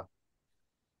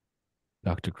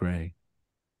Dr. Gray.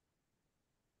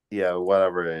 yeah,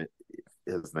 whatever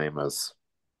his name is.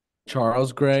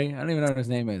 Charles Gray. I don't even know what his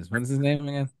name is. What is his name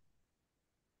again?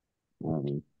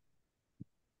 Mm.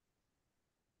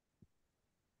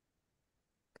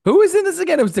 Who was in this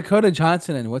again? It was Dakota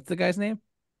Johnson and what's the guy's name?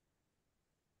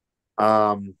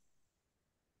 Um,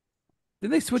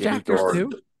 Did they switch Jamie actors Dornan.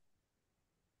 too?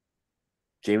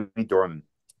 Jamie Dornan.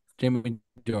 Jamie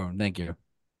Dornan, thank you.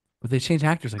 But they changed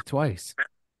actors like twice.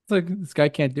 It's like this guy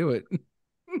can't do it.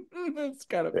 That's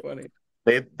kind of funny.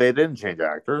 They didn't change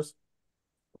actors.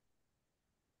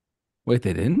 Wait,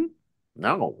 they didn't?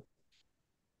 No,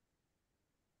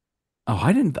 Oh,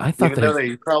 I didn't. I thought even though they.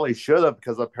 they probably should have,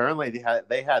 because apparently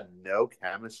they had no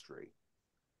chemistry.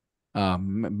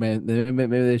 Maybe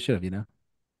they should have.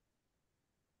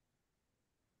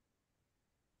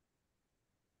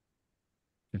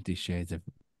 50 Shades of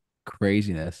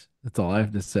craziness. That's all I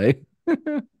have to say.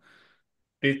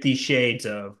 50 Shades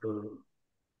of.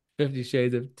 50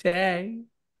 Shades of Tay.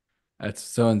 That's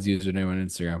someone's username on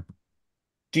Instagram.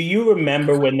 Do you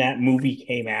remember when that movie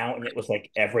came out and it was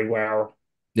like everywhere?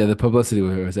 Yeah, the publicity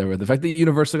was everywhere. The fact that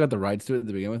Universal got the rights to it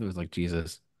to begin with was like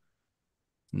Jesus,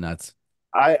 nuts.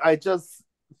 I just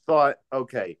thought,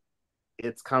 okay,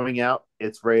 it's coming out.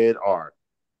 It's rated R.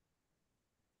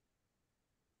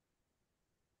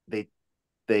 They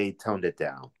they toned it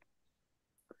down.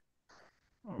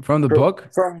 From the book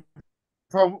From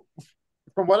from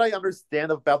from what I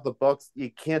understand about the books,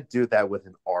 you can't do that with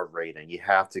an R rating. You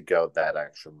have to go that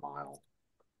extra mile.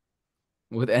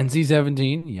 with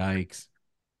NC-17. Yikes.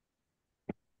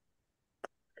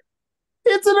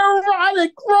 It's an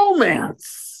erotic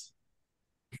romance.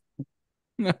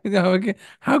 No, okay.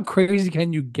 How crazy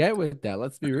can you get with that?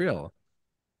 Let's be real.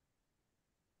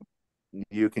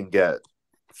 You can get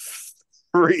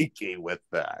freaky with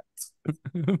that.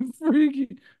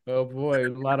 Freaky. Oh boy, a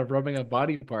lot of rubbing of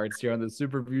body parts here on the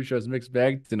Super View Show's mixed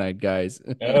bag tonight, guys.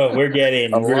 Oh, we're A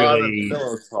getting lot of really.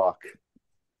 pillow talk.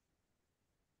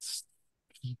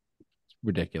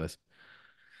 Ridiculous.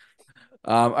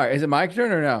 All right, is it my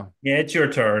turn or no? Yeah, it's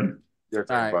your turn. Your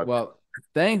All turn, right. bud. Well,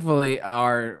 thankfully,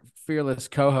 our fearless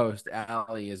co-host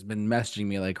Allie has been messaging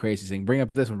me like crazy, saying, "Bring up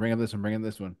this one, bring up this one, bring up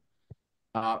this one."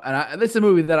 This is a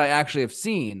movie that I actually have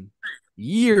seen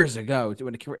years ago.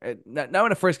 Not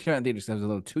when it first came out in theaters, 'cause I was a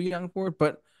little too young for it.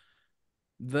 But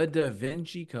The Da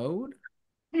Vinci Code,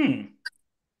 Hmm.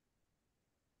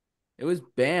 it was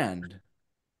banned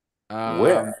um,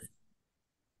 Where?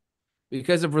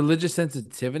 because of religious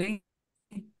sensitivity.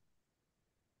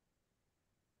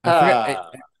 I forget.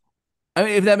 Ah, I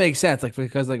mean, if that makes sense, like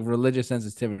because like religious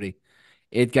sensitivity,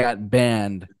 it got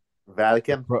banned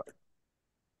Vatican.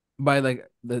 by like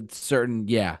the certain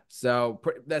yeah. So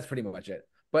that's pretty much it.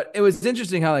 But it was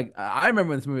interesting how like I remember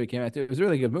when this movie came out too. It was a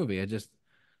really good movie.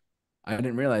 I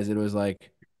didn't realize it was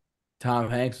like Tom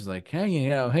Hanks was like, hey,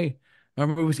 hey, our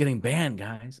movie's getting banned,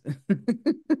 guys.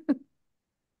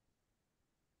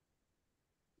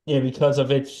 Yeah, because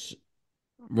of its.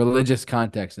 Religious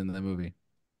context in the movie.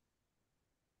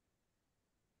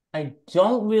 I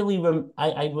don't really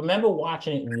I remember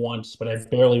watching it once, but I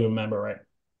barely remember it.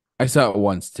 I saw it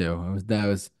once too. That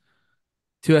was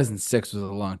 2006 was a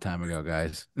long time ago,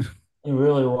 guys. It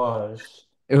really was.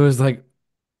 It was like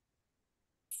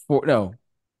four no,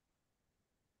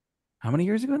 how many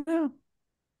years ago now?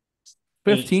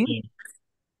 15?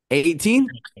 18.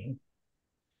 18?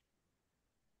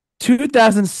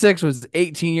 2006 was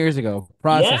 18 years ago.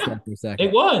 Process Yeah, that for a it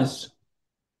second. was.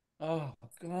 Oh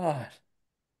God.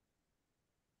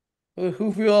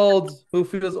 Who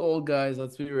feels old, guys?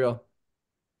 Let's be real.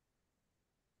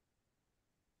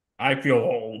 I feel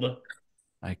old.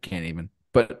 I can't even.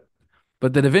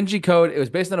 But the Da Vinci Code, it was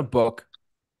based on a book.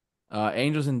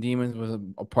 Angels and Demons was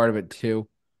a part of it too.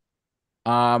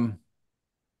 Um,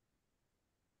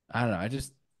 I don't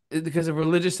know. Because of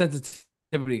religious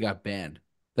sensitivity got banned.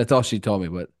 That's all she told me.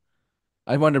 But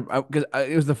I wonder because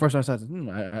it was the first time I saw it.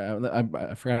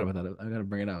 I forgot about that. I got to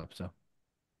bring it up. So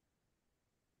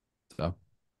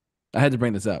I had to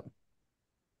bring this up.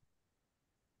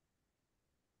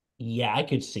 Yeah, I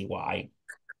could see why.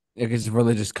 Yeah, because of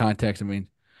religious context. I mean,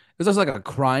 it's also like a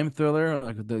crime thriller.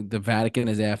 Like the Vatican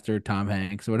is after Tom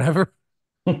Hanks or whatever.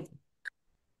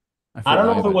 I I don't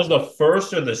forgot. know if it was the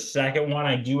first or the second one.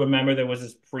 I do remember there was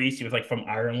this priest. He was like from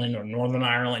Ireland or Northern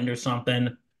Ireland or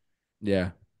something.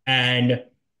 Yeah. And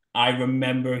I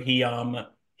remember he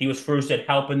was first at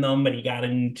helping them, but he got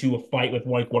into a fight with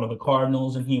like one of the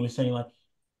cardinals, and he was saying like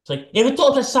it's like if it's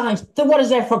all just science, then what is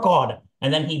there for God?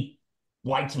 And then he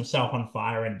lights himself on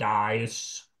fire and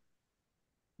dies.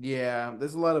 Yeah,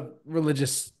 there's a lot of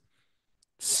religious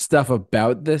stuff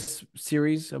about this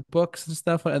series of books and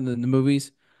stuff and then the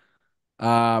movies.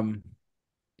 Um,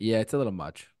 yeah, it's a little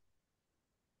much.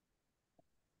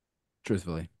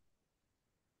 truthfully.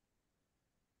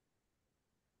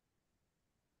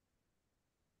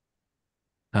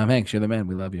 Tom Hanks, you're the man.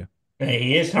 We love you. Hey,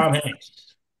 he is Tom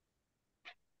Hanks.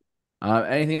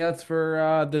 Anything else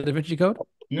for the Da Vinci Code?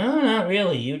 No, not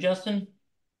really. You, Justin?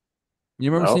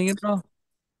 You remember No. seeing it at all?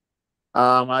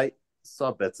 I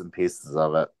saw bits and pieces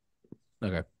of it.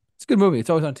 Okay. It's a good movie. It's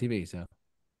always on TV, so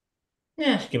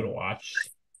Yeah, just give it a watch.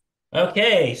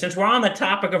 Okay, since we're on the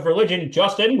topic of religion,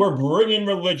 Justin, we're bringing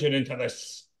religion into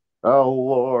this. Oh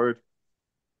Lord.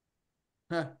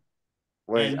 Huh.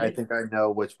 Wait, And I think I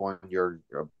know which one you're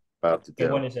about to okay,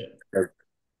 what do. is it?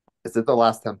 Is it the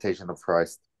Last Temptation of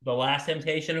Christ? The Last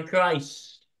Temptation of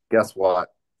Christ. Guess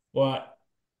what? What?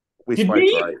 We Did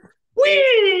swiped right.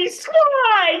 we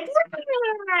swipe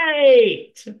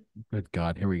right? Good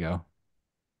God, here we go.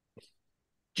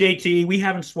 JT, we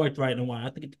haven't swiped right in a while. I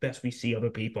think it's best we see other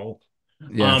people.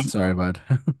 Yes, sorry, bud.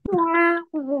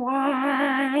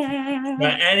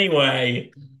 But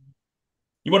anyway,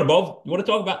 you want to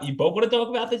talk about you both want to talk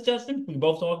about this, Justin? We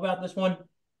both talk about this one.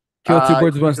 Kill two birds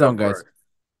with You one go stone, guys. first.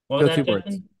 What was Kill that, two birds.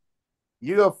 Justin?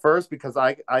 You go first because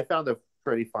I found a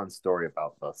pretty fun story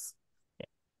about this.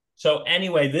 So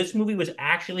anyway, this movie was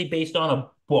actually based on a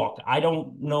book. I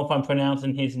don't know if I'm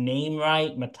pronouncing his name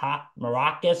right,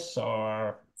 Maracus,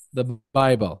 or The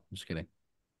Bible. Just kidding.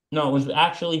 no, it was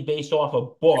actually based off a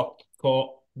book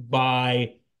called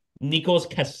by Nikos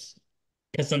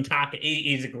Kazantzakis.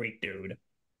 He's a Greek dude.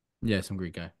 Yeah, some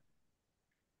Greek guy.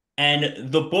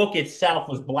 And the book itself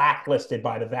was blacklisted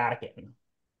by the Vatican.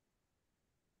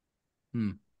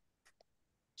 Hmm.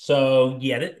 So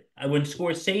yeah, when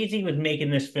Scorsese was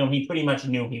making this film, he pretty much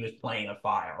knew he was playing a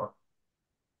fire.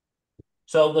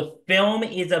 So the film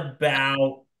is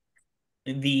about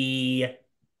the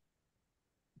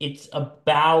it's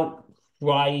about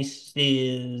Christ's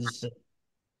because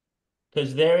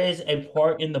there is a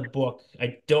part in the book.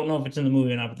 I don't know if it's in the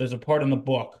movie or not, but there's a part in the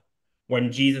book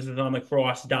when Jesus is on the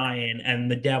cross dying, and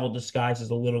the devil disguised as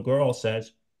a little girl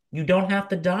says, "You don't have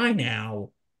to die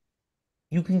now.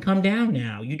 You can come down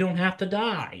now. You don't have to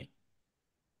die."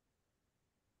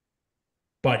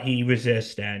 But he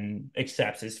resists and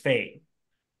accepts his fate.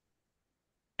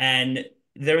 And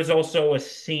there's also a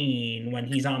scene when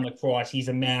he's on the cross, he's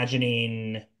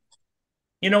imagining,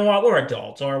 you know what? We're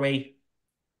adults, are we?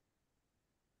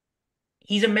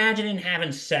 He's imagining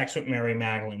having sex with Mary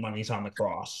Magdalene when he's on the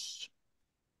cross.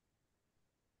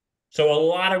 So a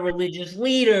lot of religious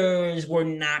leaders were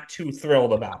not too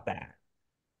thrilled about that.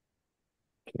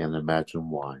 Can't imagine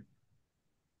why.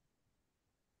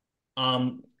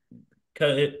 Um,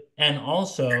 and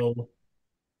also,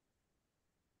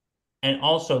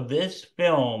 this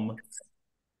film,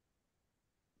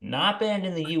 not banned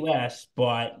in the US,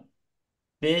 but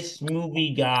this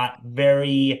movie got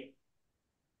very,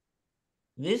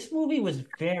 this movie was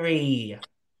very,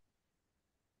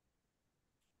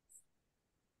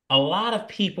 a lot of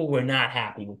people were not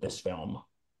happy with this film.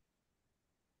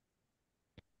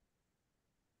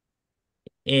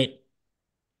 It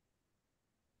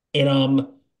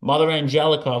Mother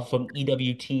Angelica from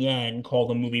EWTN called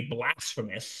the movie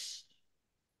blasphemous.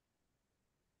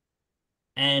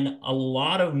 And a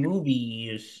lot of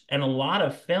movies and a lot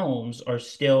of films are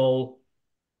still,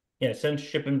 yeah,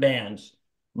 censorship and bans.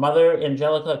 Mother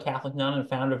Angelica, a Catholic nun and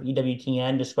founder of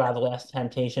EWTN, described The Last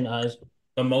Temptation as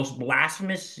the most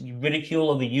blasphemous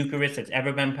ridicule of the Eucharist that's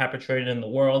ever been perpetrated in the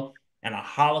world, and a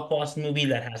Holocaust movie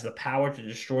that has the power to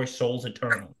destroy souls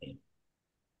eternally.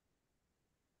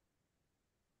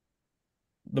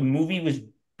 The movie was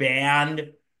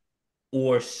banned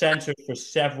or censored for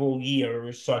several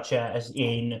years, such as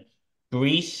in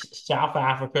Greece, South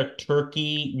Africa,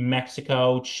 Turkey,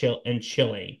 Mexico, and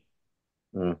Chile,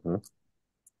 Mm-hmm.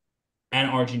 and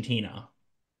Argentina,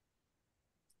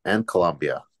 And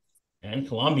Colombia. and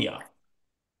Colombia,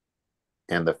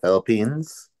 And the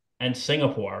Philippines. and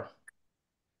Singapore.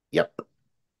 Yep.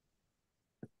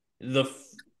 The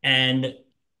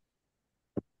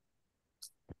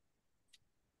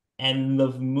and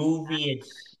the movie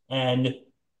it's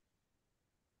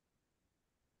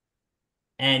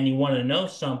and you want to know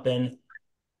something?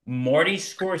 Marty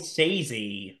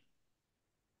Scorsese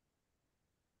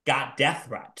got death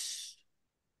threats.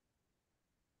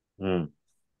 Mm.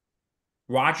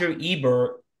 Roger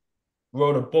Ebert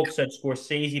wrote a book said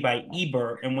Scorsese by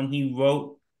Ebert, and when he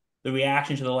wrote the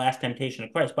reaction to The Last Temptation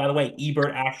of Christ, by the way,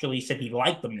 Ebert actually said he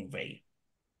liked the movie.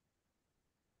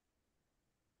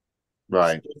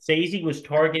 Right. Scorsese was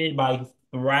targeted by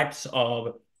threats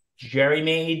of Jerry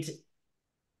maids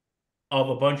of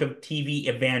a bunch of TV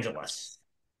evangelists.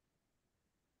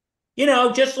 You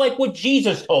know, just like what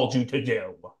Jesus told you to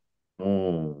do.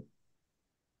 Mm.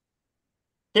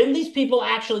 Didn't these people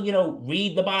actually,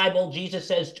 read the Bible? Jesus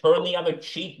says, turn the other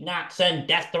cheek, not send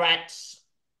death threats.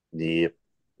 Yep.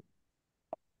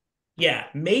 Yeah,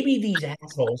 maybe these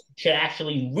assholes should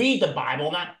actually read the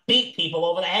Bible, not beat people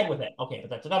over the head with it. Okay, but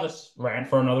that's another rant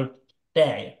for another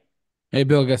day. Hey,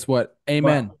 Bill, guess what? But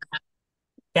Amen.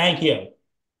 thank you.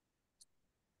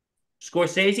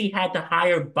 Scorsese had to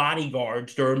hire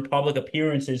bodyguards during public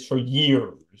appearances for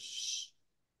years.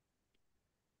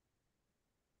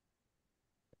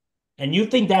 And you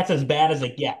think that's as bad as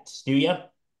it gets, do you?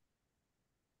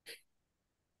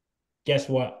 Guess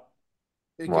what?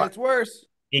 It What? gets worse.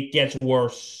 It gets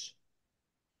worse.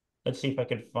 Let's see if I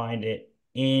can find it.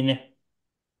 On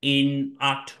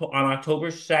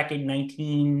October 2nd,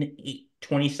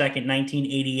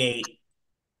 1988,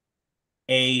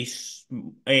 a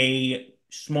a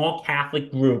small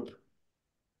Catholic group,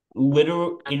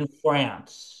 literally in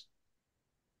France,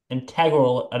 an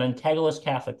integralist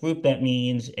Catholic group. That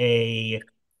means a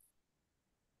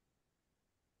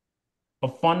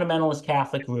fundamentalist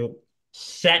Catholic group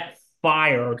set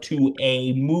fire to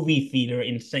a movie theater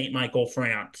in Saint Michael,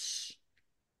 France,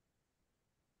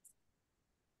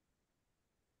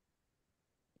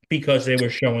 because they were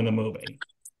showing the movie.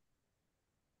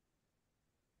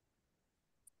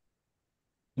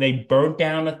 They burnt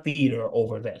down a theater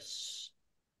over this.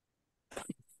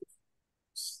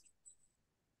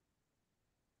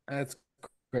 That's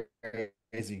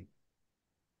crazy.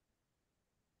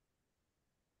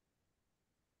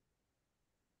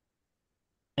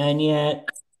 And yet,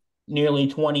 nearly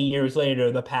 20 years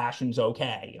later, The Passion's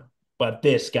okay. But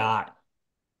this got.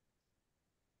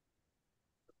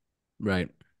 Right.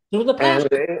 So The And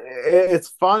Passion. it's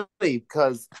funny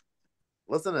because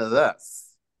listen to this.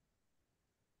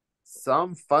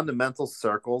 Some fundamental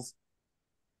circles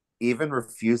even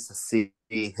refuse to see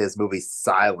his movie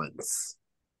Silence.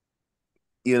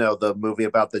 You know, the movie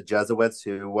about the Jesuits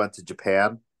who went to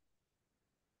Japan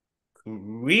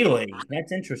Really?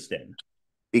 That's interesting.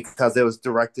 because it was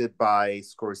directed by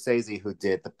Scorsese, who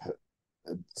did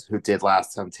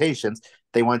Last Temptations.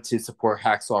 They went to support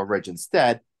Hacksaw Ridge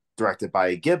instead, directed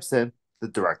by Gibson, the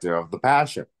director of The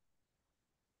Passion.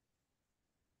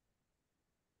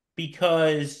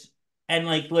 Because, and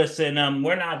like, listen,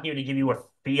 we're not here to give you a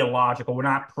theological, we're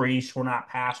not priests, we're not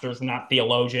pastors, we're not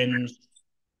theologians.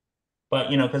 But,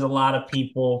 because a lot of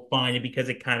people find it because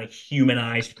it kind of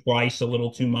humanized Christ a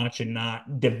little too much and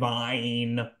not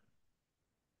divine,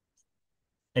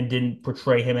 and didn't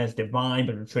portray him as divine,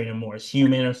 but portrayed him more as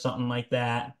human or something like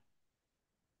that.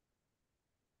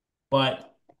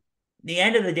 But the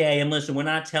end of the day, and listen, we're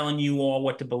not telling you all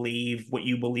what to believe. What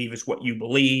you believe is what you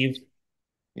believe.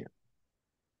 Yeah.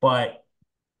 But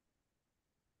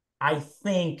I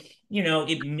think,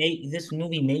 this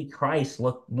movie made Christ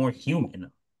look more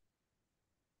human.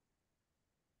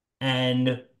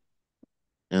 And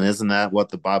And isn't that what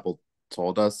the Bible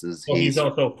told us? Is well, he's he's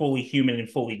also fully human and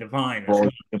fully divine as fully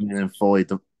well. human and fully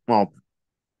well,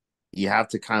 you have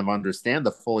to kind of understand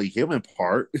the fully human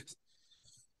part.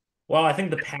 Well, I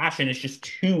think the passion is just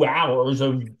 2 hours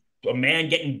of a man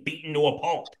getting beaten to a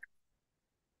pulp,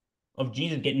 of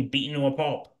Jesus getting beaten to a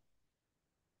pulp.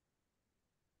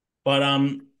 But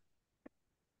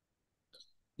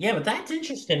yeah, but that's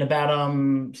interesting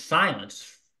about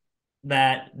silence,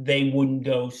 that they wouldn't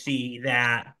go see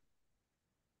that,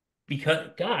 because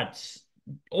God's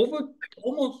over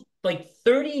almost like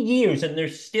 30 years, and they're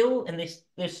still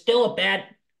a bad,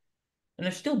 and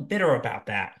they're still bitter about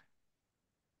that.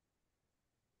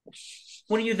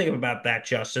 What do you think about that,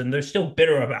 Justin? They're still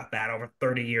bitter about that over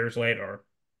 30 years later.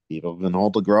 People can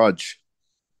hold a grudge.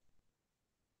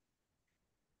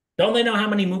 Don't they know how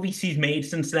many movies he's made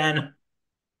since then?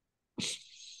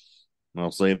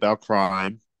 Mostly about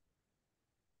crime.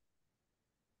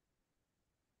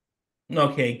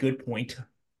 Okay, good point.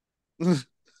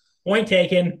 Point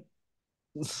taken.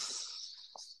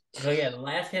 So yeah, The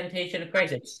Last Temptation of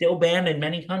Christ. It's still banned in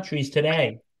many countries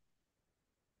today.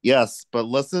 Yes, but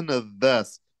listen to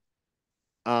this.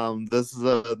 This is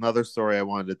another story I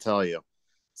wanted to tell you.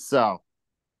 So,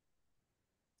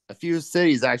 a few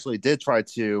cities actually did try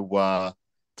to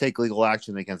take legal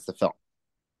action against the film.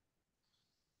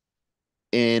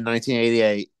 In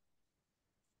 1988,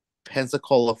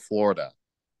 Pensacola, Florida,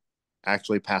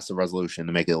 actually passed a resolution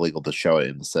to make it illegal to show it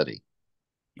in the city.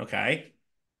 Okay.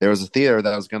 There was a theater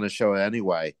that was going to show it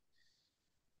anyway.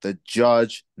 The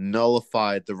judge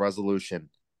nullified the resolution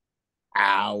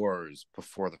hours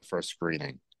before the first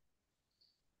screening.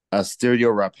 A studio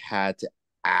rep had to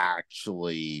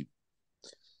actually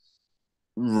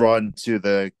run to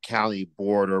the county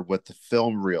border with the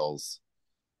film reels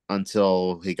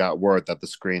until he got word that the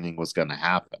screening was going to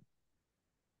happen.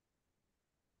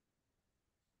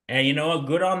 And you know what?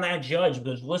 Good on that judge,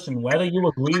 because listen, whether you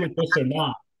agree with this or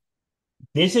not,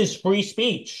 this is free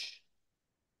speech.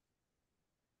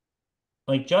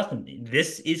 Like, Justin,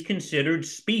 this is considered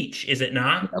speech, is it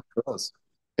not? Of course.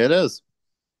 It is.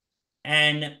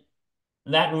 And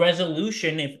that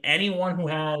resolution, if anyone who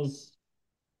has,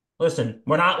 listen,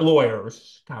 we're not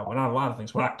lawyers. God, we're not a lot of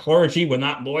things. We're not clergy. We're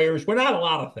not lawyers. We're not a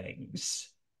lot of things.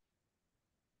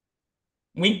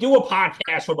 We do a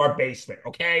podcast from our basement,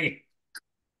 okay?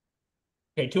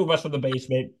 Okay, two of us from the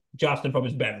basement, Justin from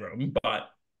his bedroom.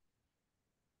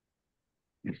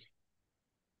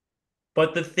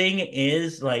 But the thing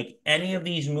is, like, any of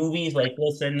these movies, like,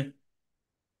 listen,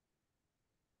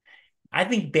 I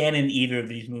think banning either of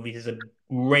these movies is a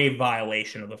grave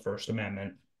violation of the First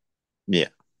Amendment. Yeah.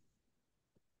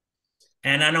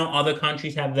 And I know other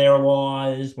countries have their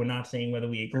laws. We're not saying whether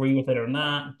we agree with it or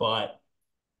not, but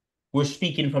we're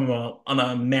speaking from an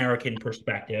American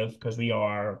perspective because we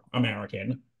are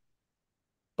American.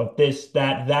 But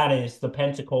that is the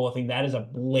Pensacola thing. That is a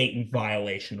blatant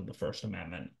violation of the First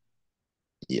Amendment.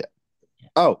 Yeah.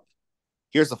 Oh,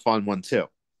 here's a fun one too.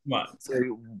 What? So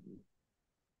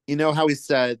you know how we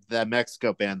said that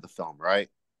Mexico banned the film, right?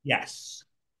 Yes.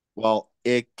 Well,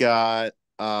 it got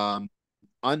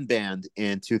unbanned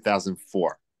in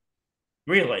 2004.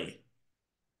 Really?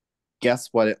 Guess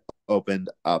what it opened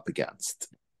up against?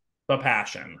 The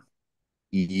Passion.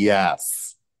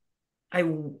 Yes. I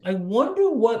I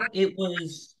wonder what it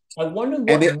was. I wonder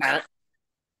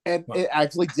And what. it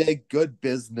actually did good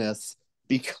business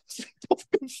because people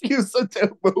confuse the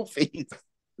two movies.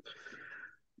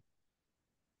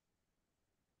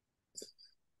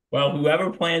 Well,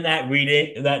 whoever planned that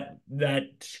reading that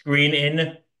screen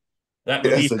in that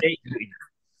release Yes, date,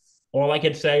 all I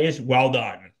can say is well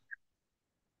done.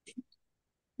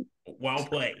 Well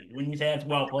played. When you say it's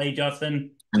well played,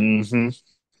 Justin. mm-hmm.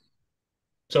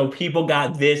 So people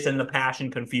got this and the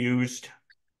Passion confused.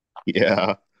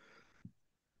 Yeah.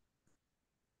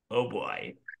 Oh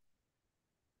boy.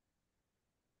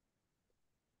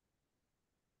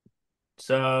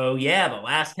 So yeah, the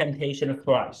last temptation of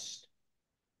Christ.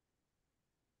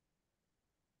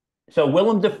 So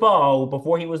Willem Dafoe,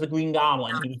 before he was the Green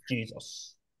Goblin, he was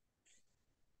Jesus.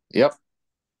 Yep.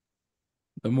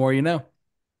 The more you know.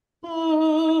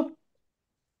 All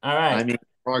I right. mean,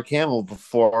 Mark Hamill,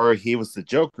 before he was the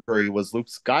Joker, he was Luke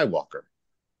Skywalker.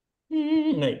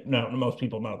 No, most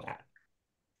people know that.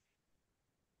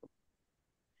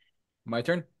 My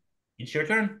turn. It's your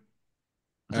turn.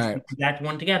 All Just right. put that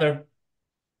one together.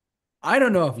 I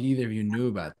don't know if either of you knew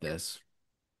about this,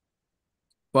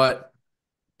 but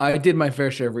I did my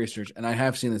fair share of research and I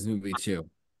have seen this movie too.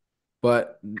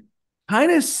 But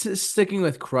kind of sticking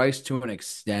with Christ to an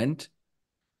extent,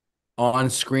 on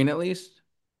screen at least.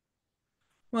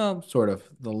 Well, sort of.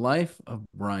 The Life of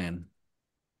Brian.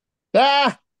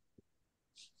 Ah!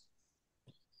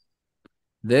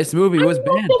 This movie I was love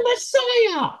banned. the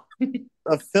Messiah.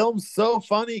 The film's so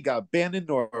funny, got banned in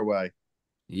Norway.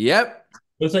 Yep.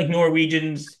 Looks like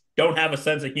Norwegians don't have a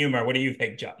sense of humor. What do you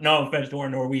think, John? No offense to our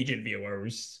Norwegian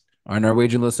viewers. Our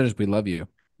Norwegian listeners, we love you.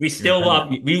 We You're still incredible.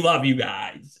 love you. We love you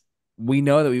guys. We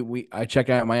know that we I check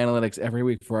out my analytics every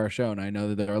week for our show, and I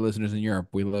know that our listeners in Europe,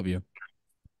 we love you.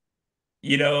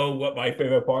 You know what my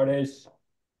favorite part is?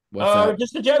 What's that?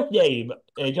 Just a joke name.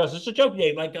 Just a joke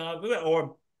name, like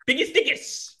or Biggest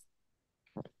Dickus.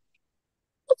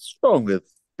 What's wrong with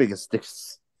Biggest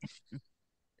Sticks?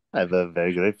 I have a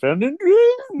very great friend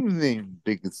named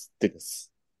Biggest Sticks.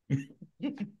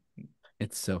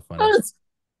 It's so funny.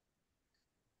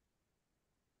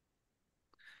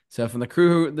 So from the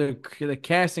crew, the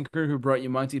cast and crew who brought you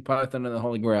Monty Python and the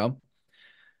Holy Grail,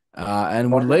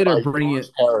 and would later bring you.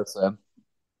 Harrison.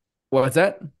 What's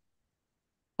that?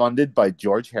 Funded by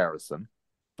George Harrison.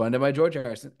 Funded by George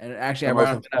Harrison, and actually, The I most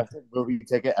rounded up. expensive movie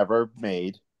ticket ever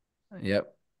made.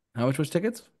 Yep. How much was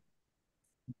tickets?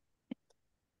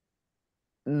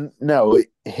 No,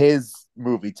 his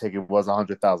movie ticket was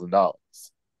 $100,000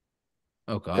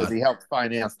 Oh because God. he helped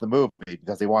finance the movie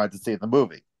because he wanted to see the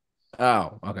movie.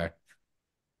 Oh, okay.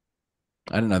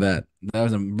 I didn't know that.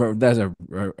 That's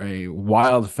a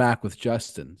wild fact with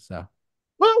Justin. So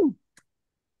Woo!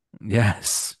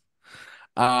 yes.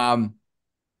 Um,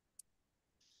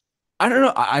 I don't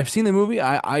know. I've seen the movie.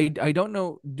 I don't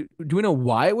know. Do we know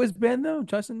why it was banned though?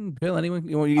 Justin, Bill, anyone?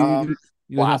 You guys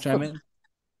want to chime Blasphemy. in?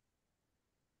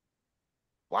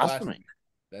 Blasphemy.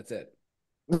 That's it.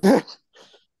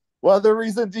 What other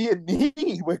reason do you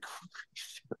need with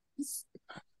Christians?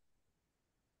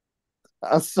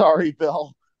 I'm sorry,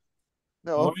 Bill.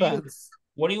 No offense.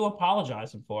 What are you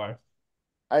apologizing for?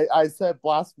 I said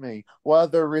blasphemy. What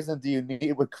other reason do you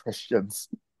need with Christians?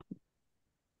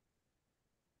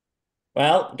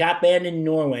 Well, got banned in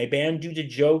Norway, banned due to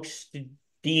jokes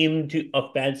deemed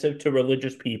offensive to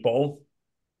religious people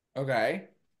Okay.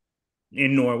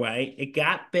 in Norway. It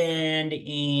got banned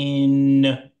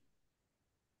in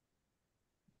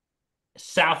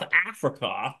South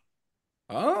Africa.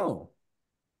 Oh,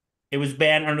 It was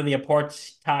banned under the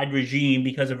apartheid regime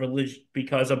because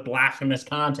of blasphemous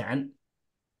content.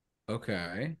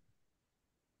 okay.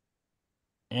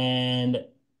 And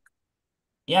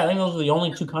yeah, I think those are the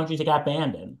only two countries it got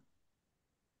banned in.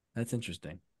 That's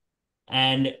interesting.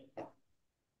 And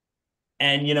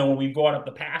when we brought up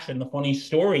the Passion, the funny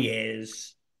story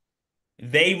is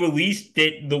they released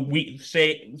it the week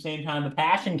same time the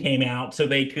Passion came out, so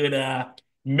they could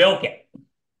milk it.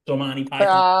 So Monty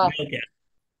Python Ah, milk it.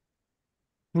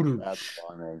 that's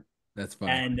funny. That's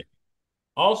funny. And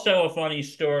also a funny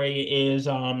story is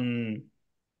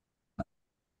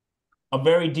a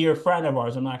very dear friend of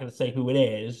ours. I'm not going to say who it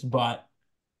is, but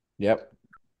Yep.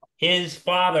 his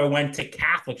father went to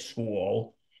Catholic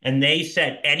school, and they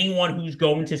said anyone who's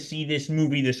going to see this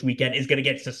movie this weekend is going to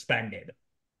get suspended.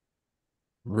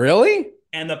 Really?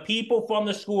 And the people from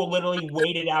the school literally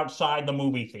waited outside the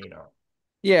movie theater.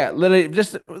 Yeah, literally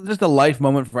just a life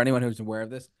moment for anyone who's aware of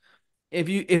this. If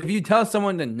you tell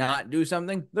someone to not do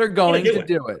something, they're They're going going to to do it.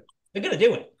 do it. They're going to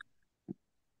do it.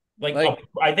 Like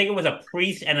I think it was a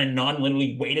priest and a nun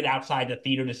literally waited outside the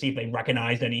theater to see if they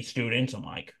recognized any students. I'm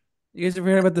like, you guys ever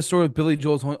heard about the story of Billy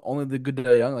Joel's Only the Good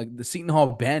Die Young? Like the Seton Hall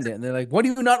Bandit, and they're like, "What do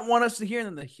you not want us to hear?"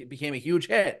 And then it became a huge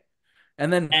hit.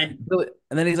 And then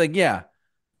and he's like, "Yeah,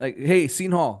 like hey,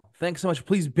 Seton Hall, thanks so much.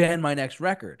 Please ban my next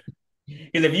record."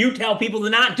 because if you tell people to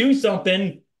not do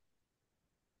something,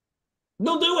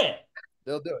 they'll do it.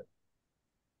 They'll do it.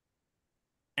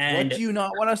 What And do you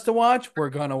not want us to watch? We're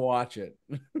gonna watch it.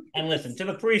 and listen to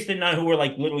the priest and nun who were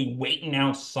like literally waiting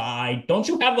outside. Don't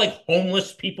you have like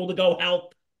homeless people to go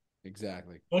help?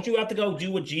 Exactly. Don't you have to go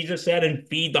do what Jesus said and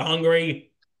feed the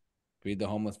hungry? Feed the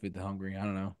homeless, feed the hungry. I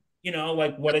don't know.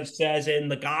 Like what it says in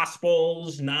the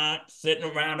Gospels, not sitting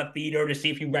around a theater to see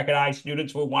if you recognize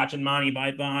students who are watching Monty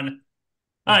Python.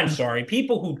 I'm sorry,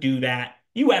 people who do that,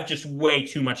 you have just way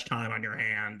too much time on your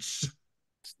hands.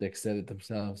 They said it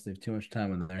themselves. They have too much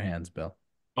time on their hands, Bill.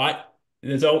 But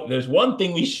there's one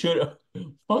thing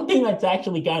one thing that's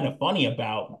actually kind of funny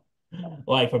about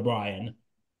Life of Brian.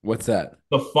 What's that?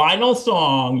 The final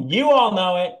song, you all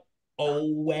know it.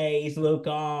 Always look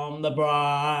on the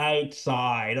bright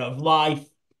side of life.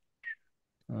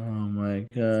 Oh my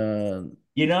god.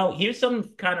 Here's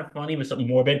something kind of funny, but something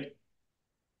morbid.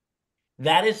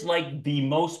 That is like the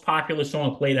most popular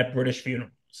song played at British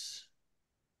funerals.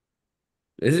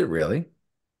 Is it really?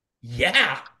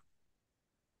 Yeah,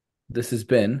 This has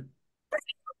been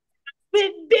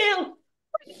with Bill,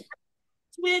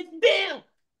 with Bill.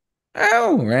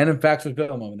 oh random facts with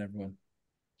Bill moment, everyone.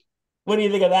 What do you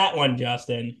think of that one,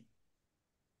 Justin?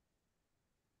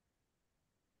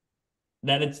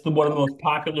 That it's one of the most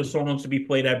popular songs to be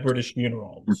played at British I'm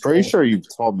funerals. pretty sure you've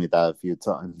told me that a few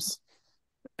times.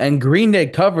 And Green Day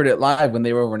covered it live when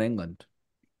they were over in England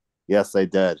Yes, they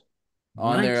did.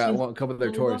 on their Nights a couple of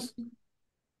their tours.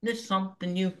 there's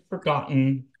something you've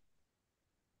forgotten.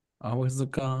 Always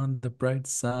look on the bright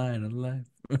side of life.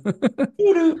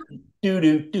 Doo doo doo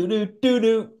doo doo doo doo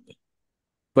doo.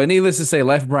 But needless to say,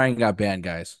 Life of Brian got banned,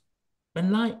 guys.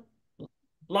 And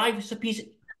life is a piece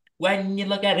when you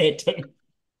look at it.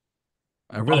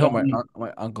 I really hope Um,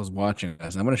 my uncle's watching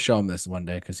this. I'm gonna show him this one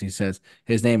day because he says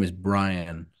his name is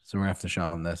Brian, so we're gonna have to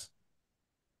show him this.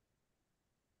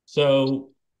 so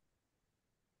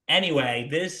anyway,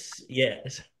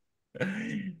 yes.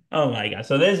 Oh my God.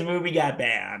 So this movie got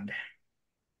banned.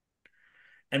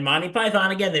 And Monty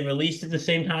Python again, they released it the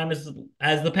same time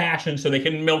as The Passion so they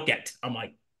can milk it. I'm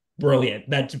like, brilliant.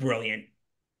 That's brilliant.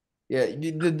 Yeah,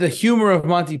 the humor of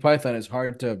Monty Python is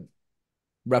hard to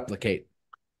replicate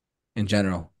in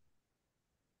general.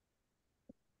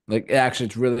 Like, actually,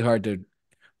 it's really hard to.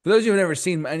 For those of you who've never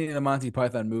seen any of the Monty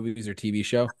Python movies or TV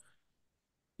show,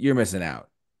 you're missing out.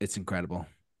 It's incredible,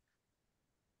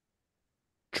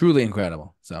 truly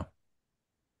incredible. So,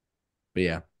 but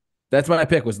yeah, that's my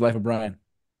pick. Was Life of Brian.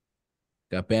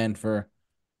 Got banned for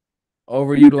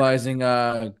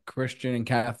overutilizing Christian and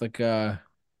Catholic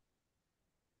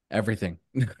everything.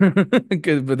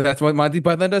 But that's what Monty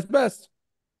Python does best.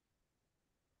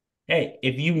 Hey,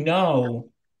 if you know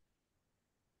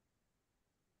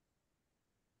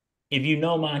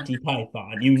Monty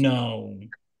Python,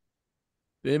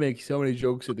 They make so many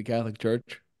jokes at the Catholic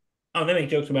Church. oh, they make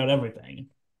jokes about everything.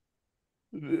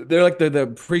 They're like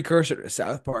the precursor to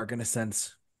South Park in a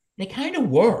sense. They kind of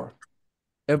were.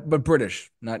 But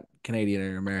British, not Canadian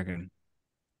or American.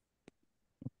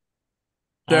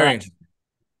 All Very right. interesting.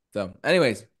 So,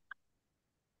 anyways,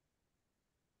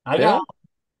 I got, Bill,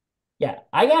 yeah,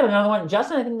 I got another one.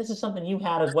 Justin, I think this is something you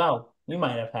had as well. You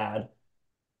might have had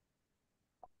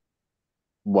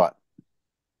What?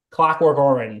 Clockwork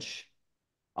Orange.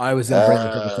 I was going to bring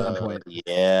this up at some point.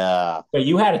 Yeah. Wait,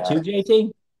 you had it too,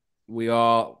 JT?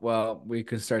 We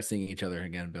could start seeing each other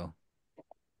again, Bill.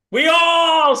 We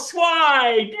all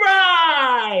swiped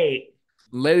right.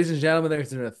 Ladies and gentlemen,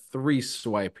 there's a three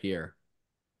swipe here.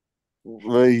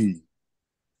 Hey.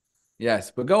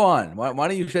 Yes, but go on. Why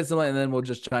don't you shed some light and then we'll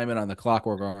just chime in on the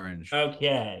Clockwork Orange.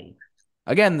 Okay.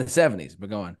 Again, the 70s, but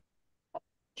go on.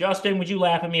 Justin, would you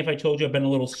laugh at me if I told you I've been a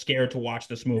little scared to watch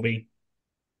this movie?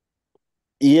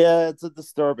 Yeah, it's a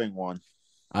disturbing one.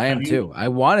 I Have am you too. I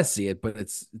want to see it, but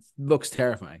it looks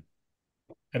terrifying.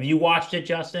 have you watched it,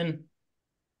 Justin?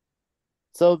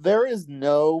 So there is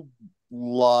no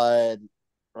blood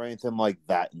or anything like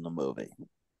that in the movie,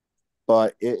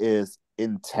 but it is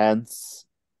intense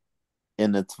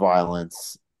in its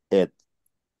violence. It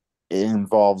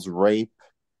involves rape,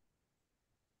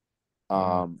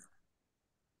 Wow. um,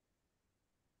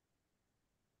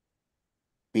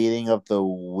 beating of the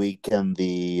weak and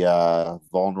the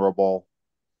vulnerable.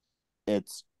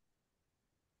 It's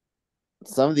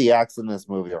some of the acts in this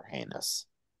movie are heinous,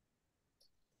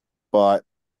 but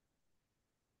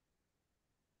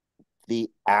the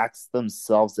acts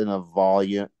themselves in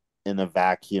a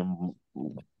vacuum,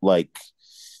 like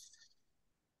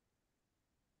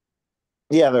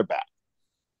yeah, they're bad.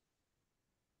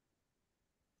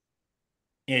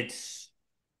 It's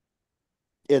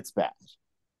It's bad.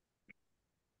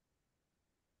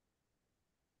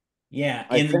 yeah,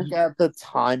 I in think the at the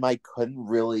time I couldn't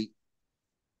really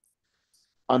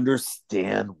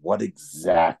understand what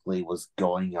exactly was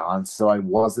going on, so I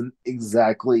wasn't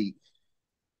exactly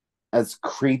as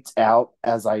creeped out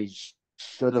as I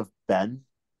should have been.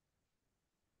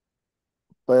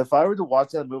 But if I were to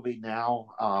watch that movie now,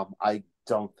 I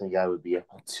don't think I would be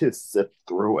able to sit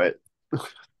through it.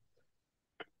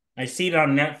 I see it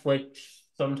on Netflix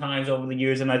sometimes over the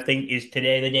years, and I think, is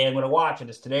today the day I'm going to watch it?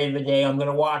 Is today the day I'm going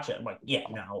to watch it? I'm like, yeah,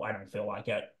 no, I don't feel like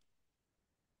it.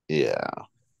 Yeah.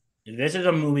 This is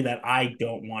a movie that I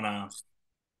don't want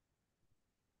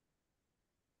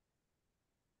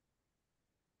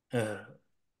to.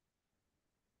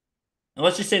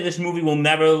 Let's just say this movie will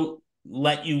never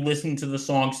let you listen to the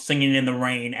song "Singing in the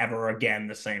Rain" ever again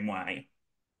the same way.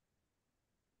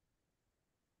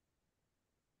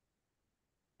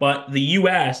 But the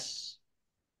U.S.,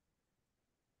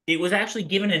 it was actually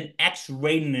given an X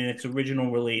rating in its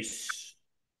original release.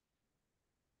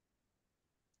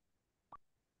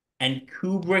 And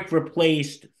Kubrick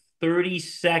replaced 30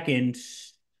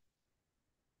 seconds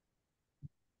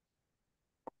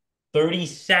 30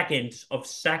 seconds of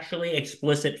sexually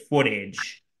explicit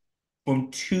footage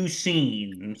from two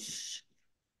scenes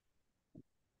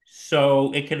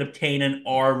so it could obtain an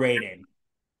R rating.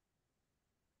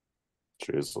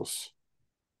 Jesus.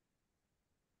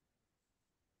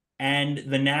 And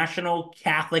the National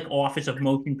Catholic Office of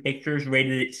Motion Pictures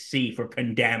rated it C for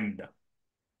condemned,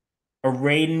 a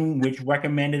rating which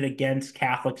recommended against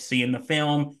Catholics seeing the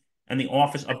film, and the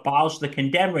office abolished the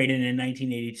condemned rating in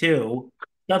 1982.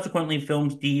 Subsequently,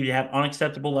 films deemed to have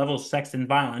unacceptable levels of sex and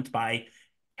violence by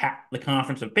the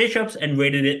Conference of Bishops and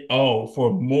rated it O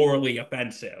for morally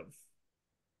offensive.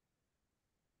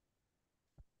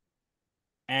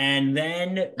 And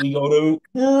then we go to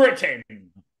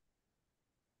Britain.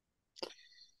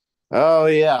 Oh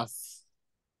yes.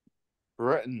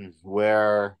 Britain,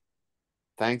 where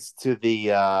thanks to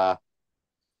the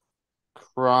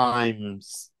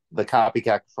crimes, the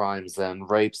copycat crimes and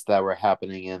rapes that were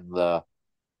happening in the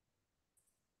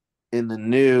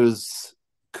news,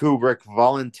 Kubrick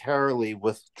voluntarily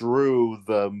withdrew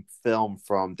the film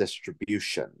from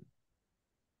distribution.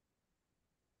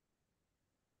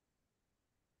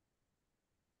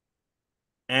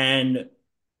 And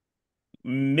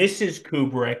Mrs.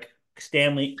 Kubrick,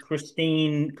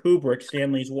 Christine Kubrick,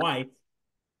 Stanley's wife,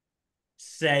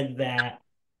 said that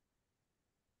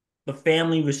the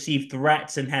family received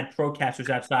threats and had protesters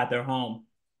outside their home.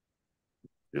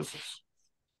 Jesus.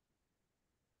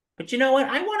 But you know what?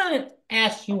 I want to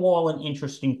ask you all an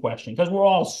interesting question because we're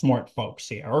all smart folks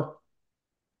here.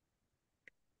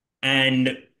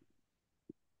 And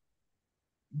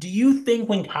do you think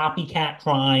when copycat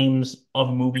crimes of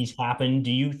movies happen,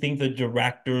 do you think the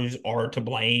directors are to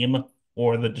blame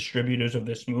or the distributors of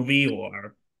this movie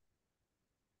or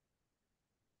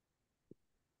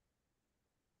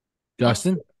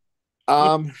Justin?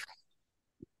 Um,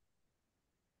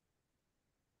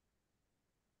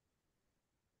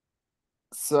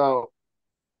 so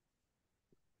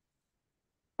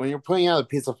when you're putting out a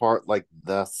piece of art like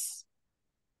this,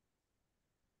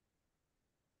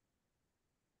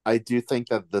 I do think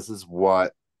that this is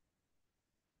what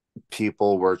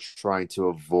people were trying to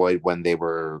avoid when they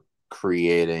were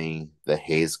creating the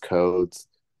Hays codes.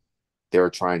 They were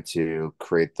trying to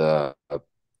create the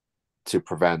to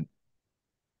prevent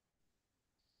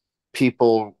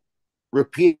people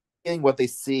repeating what they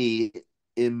see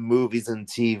in movies and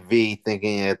TV,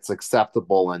 thinking it's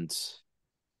acceptable and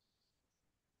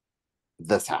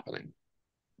this happening.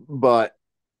 But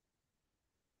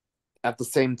at the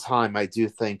same time, I do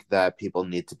think that people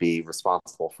need to be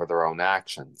responsible for their own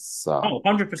actions. Oh,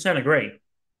 100% agree.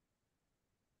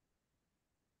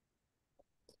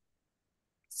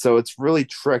 So it's really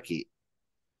tricky.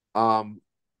 Um,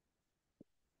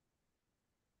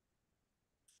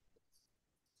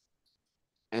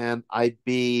 and I'd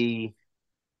be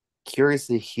curious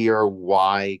to hear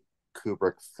why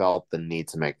Kubrick felt the need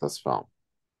to make this film.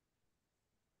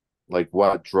 Like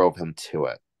what drove him to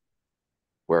it,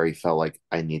 where he felt like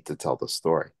I need to tell the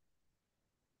story.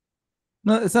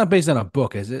 No, it's not based on a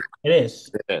book, is it? It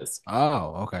is. It is.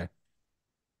 Oh, okay.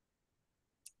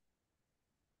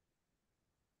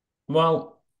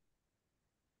 Well,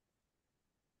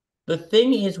 the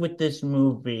thing is with this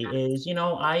movie is,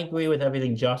 I agree with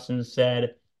everything Justin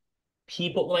said.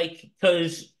 People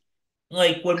because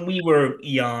when we were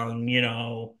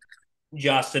young,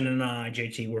 Justin and I,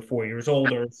 JT were 4 years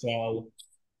older, so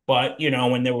but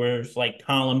when there was like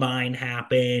Columbine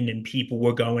happened and people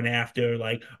were going after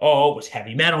like, oh, it was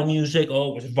heavy metal music,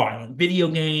 oh, it was violent video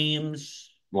games.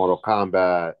 Mortal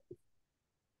Kombat.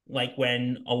 Like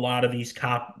when a lot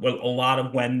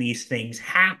of when these things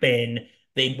happen,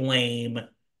 they blame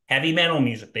heavy metal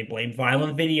music, they blame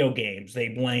violent video games, they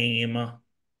blame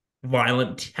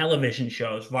violent television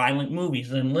shows, violent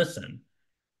movies. And listen,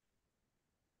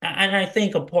 and I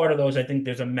think a part of those, I think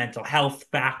there's a mental health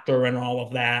factor and all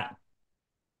of that.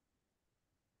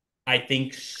 I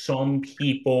think some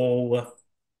people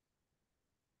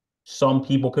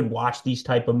could watch these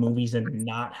type of movies and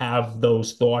not have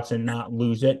those thoughts and not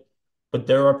lose it. But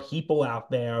there are people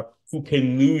out there who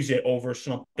can lose it over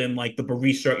something like the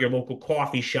barista at your local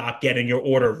coffee shop getting their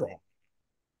order wrong,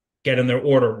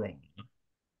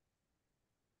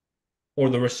 or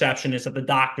the receptionist at the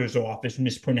doctor's office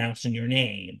mispronouncing your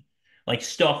name. Like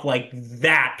stuff like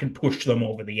that can push them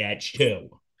over the edge too.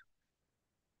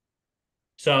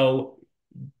 So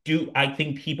do I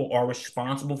think people are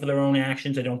responsible for their own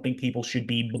actions? I don't think people should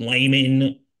be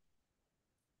blaming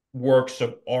works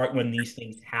of art when these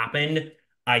things happen.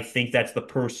 I think that's the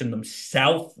person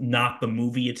themselves, not the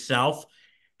movie itself.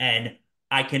 And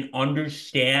I can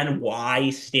understand why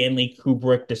Stanley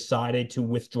Kubrick decided to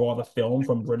withdraw the film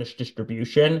from British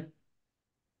distribution.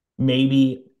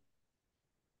 Maybe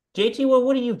JT,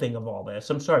 what do you think of all this?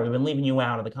 I'm sorry, we've been leaving you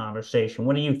out of the conversation.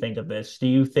 What do you think of this? Do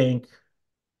you think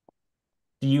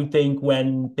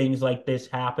when things like this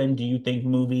happen, do you think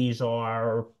movies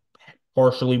are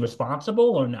partially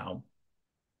responsible or no?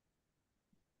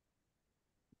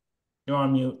 You're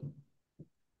on mute.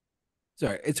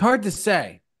 Sorry, it's hard to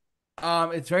say.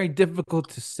 It's very difficult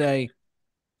to say.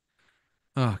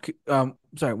 Sorry,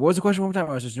 what was the question one more time?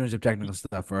 I was just doing some technical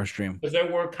stuff for our stream. Because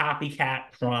there were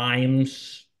copycat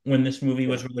crimes when this movie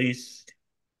was released.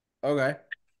 Okay.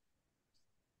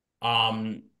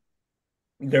 Um,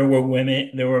 there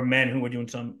were men who were doing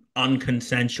some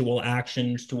unconsensual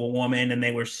actions to a woman, and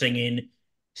they were singing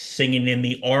in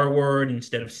the R word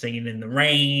instead of singing in the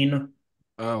rain,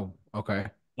 Oh, okay.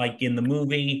 like in the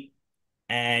movie.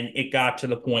 And it got to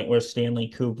the point where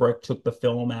Stanley Kubrick took the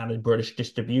film out of British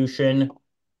distribution.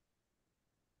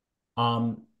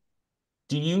 Um,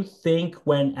 do you think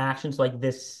when actions like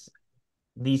these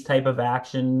type of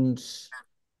actions,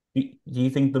 do you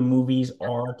think the movies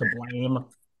are to blame?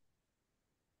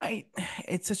 I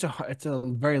it's a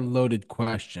very loaded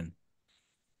question.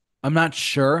 I'm not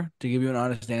sure to give you an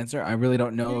honest answer. I really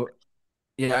don't know.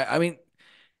 Yeah, I mean,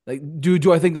 like,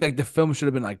 do I think like the film should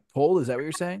have been like pulled? Is that what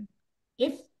you're saying?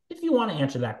 If if you want to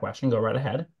answer that question, go right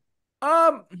ahead.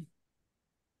 You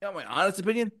know, my honest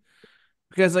opinion,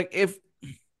 because like if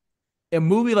a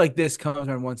movie like this comes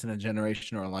around once in a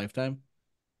generation or a lifetime,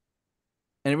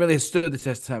 and it really has stood the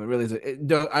test of time. It really is.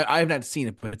 I have not seen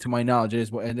it, but to my knowledge,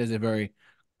 it is a very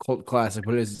cult classic,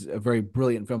 but it is a very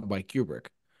brilliant film by Kubrick.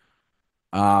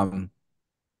 Um,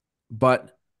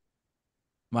 but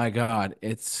my God,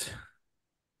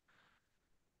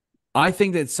 I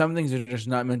think that some things are just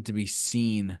not meant to be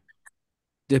seen,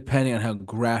 depending on how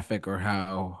graphic or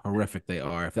how horrific they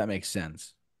are, if that makes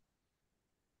sense.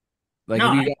 Like No,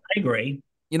 if I, you got, I agree.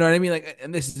 you know what I mean? Like,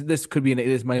 and this might be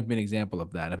this might be an example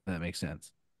of that, if that makes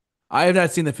sense. I have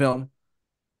not seen the film.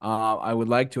 I would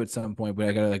like to at some point, but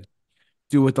I gotta like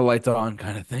do with the lights on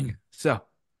kind of thing. So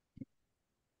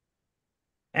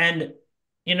And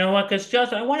you know what? Because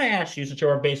Justin, I want to ask you, since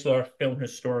you're basically our film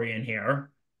historian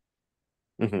here,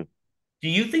 Mhm. do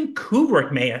you think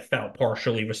Kubrick may have felt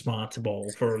partially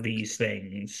responsible for these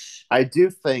things? I do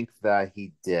think that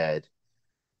he did.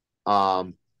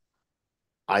 Um,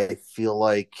 I feel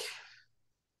like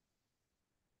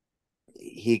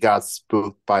he got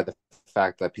spooked by the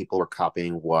fact that people were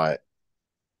copying what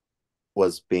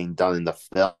was being done in the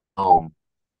film.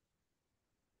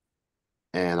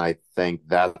 And I think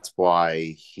that's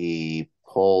why he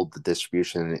pulled the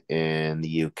distribution in the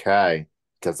UK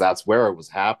because that's where it was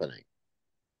happening.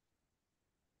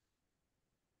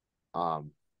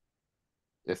 Um,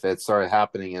 if it started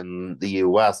happening in the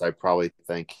US, I probably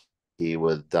think he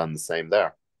would have done the same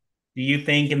there. Do you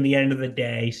think, in the end of the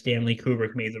day, Stanley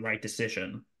Kubrick made the right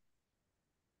decision?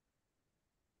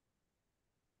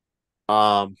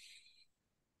 Um,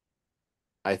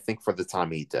 I think for the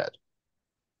time he did.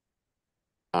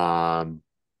 Um,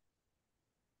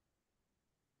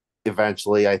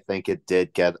 Eventually, I think it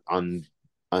did get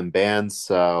unbanned.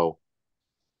 So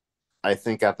I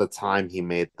think at the time he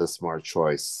made the smart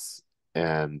choice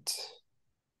and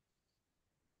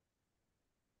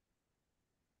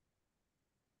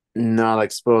not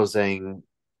exposing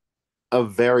a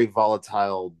very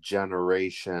volatile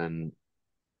generation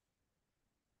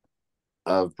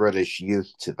of British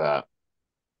youth to that.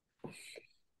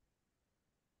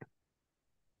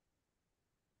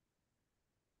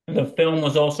 The film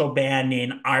was also banned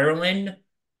in Ireland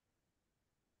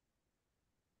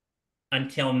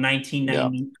until Yeah.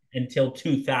 1990, until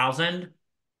 2000.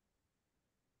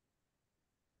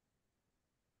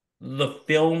 The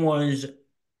film was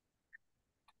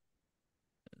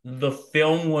the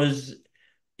film was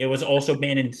it was also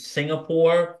banned in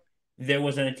Singapore. There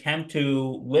was an attempt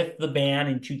to lift the ban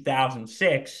in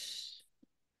 2006.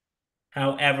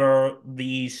 However,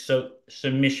 the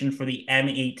submission for the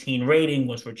M18 rating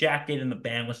was rejected and the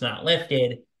ban was not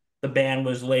lifted. The ban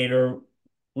was later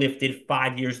lifted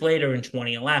 5 years later in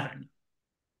 2011.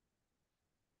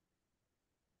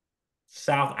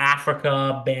 South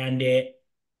Africa banned it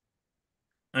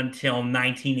until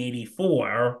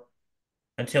 1984,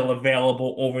 until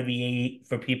available over the age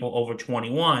for people over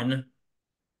 21.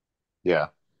 Yeah.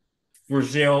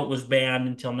 Brazil was banned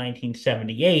until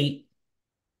 1978.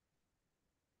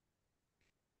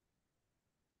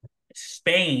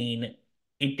 Spain,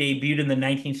 it debuted in the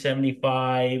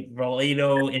 1975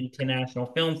 Valladolid International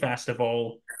Film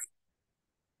Festival,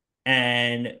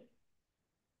 and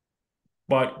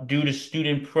but due to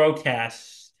student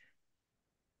protests,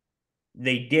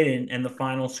 they didn't, and the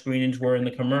final screenings were in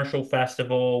the commercial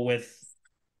festival with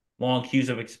long queues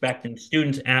of expectant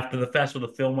students. After the festival,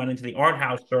 the film went into the art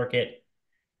house circuit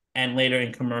and later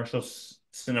in commercial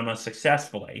cinema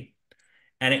successfully.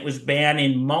 And it was banned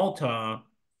in Malta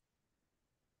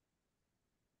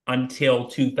until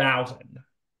 2000.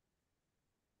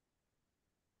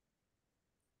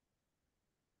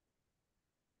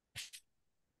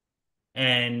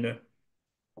 And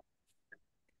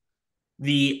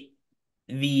the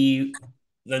the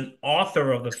the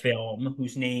author of the film,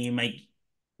 whose name like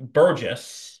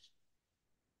Burgess,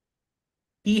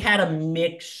 he had a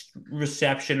mixed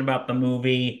reception about the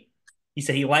movie. He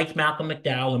said he liked Malcolm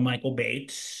McDowell and Michael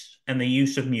Bates and the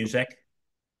use of music.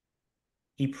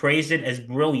 He praised it as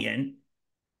brilliant,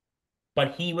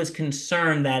 but he was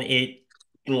concerned that it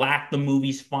lacked the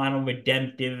movie's final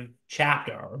redemptive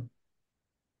chapter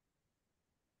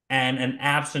and an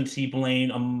absence he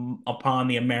blamed upon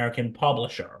the American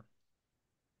publisher.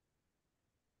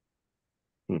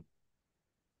 Hmm.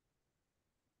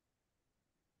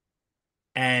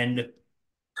 And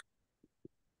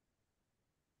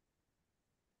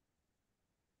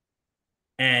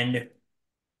and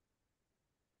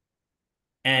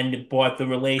but the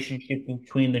relationship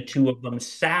between the two of them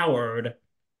soured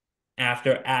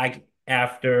after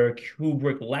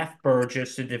Kubrick left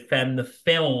Burgess to defend the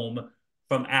film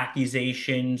from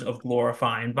accusations of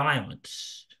glorifying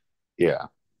violence. Yeah.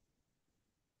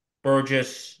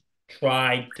 Burgess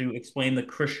tried to explain the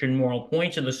Christian moral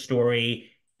points of the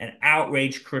story and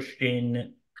outraged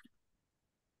Christian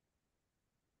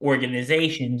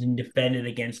organizations and defended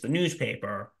against the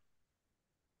newspaper.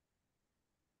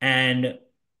 And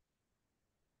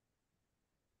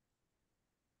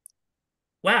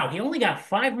wow, he only got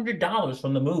 $500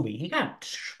 from the movie. He got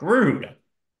screwed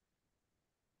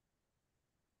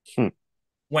Hmm.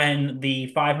 when the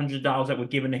 $500 that were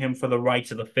given to him for the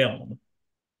rights of the film.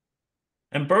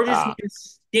 And Burgess Ah. made a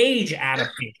stage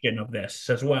adaptation of this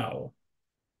as well.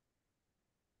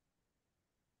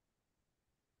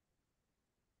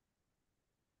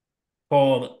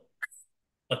 called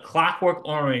A Clockwork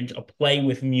Orange, a play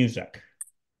with music.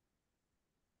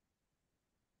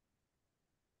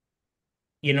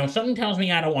 Something tells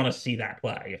me I don't want to see that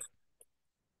play.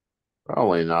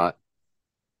 Probably not.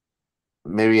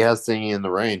 Maybe he has Singing in the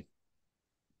Rain.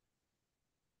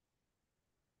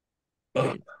 Ugh,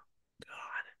 God.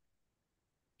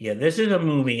 Yeah, this is a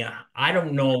movie. I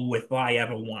don't know if I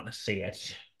ever want to see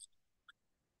it.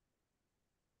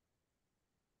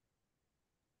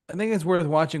 I think it's worth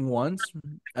watching once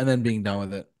and then being done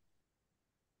with it.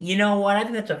 You know what? I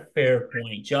think that's a fair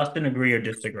point. Justin, agree or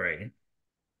disagree?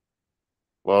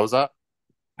 What was that?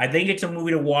 I think it's a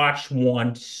movie to watch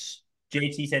once.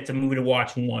 JT said it's a movie to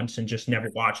watch once and just never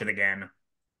watch it again.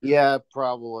 Yeah,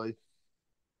 probably.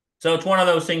 So it's one of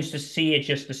those things to see it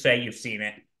just to say you've seen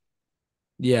it.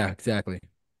 Yeah, exactly.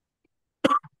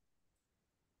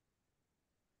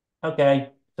 Okay,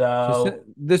 So so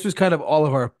this was kind of all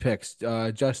of our picks.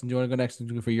 Justin, do you want to go next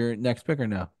for your next pick or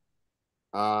no?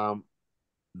 Um,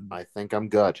 I think I'm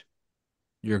good.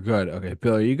 You're good. Okay,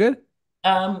 Bill, are you good?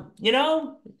 um, you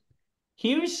know,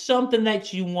 here's something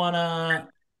that you wanna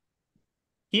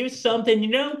here's something,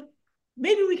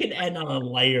 maybe we could end on a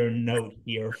lighter note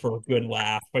here for a good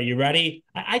laugh. Are you ready?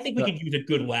 I think we Uh, could use a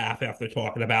good laugh after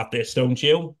talking about this, don't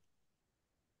you?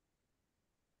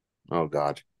 Oh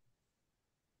God.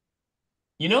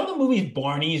 You know the movie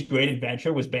Barney's Great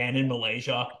Adventure was banned in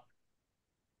Malaysia?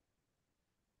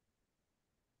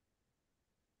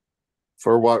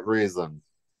 For what reason?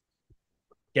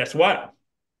 Guess what?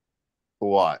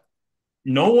 What?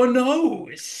 No one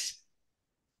knows.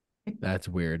 that's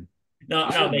weird. No, I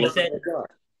no, should they look said it up.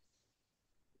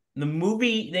 the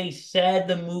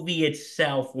movie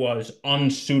itself was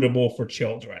unsuitable for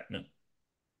children.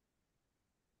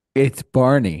 It's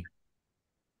Barney.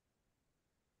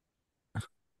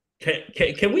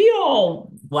 Can we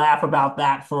all laugh about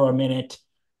that for a minute?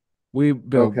 Okay.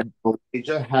 Bill,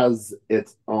 Malaysia has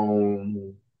its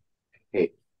own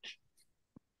page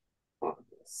on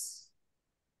this.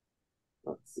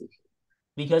 Let's see.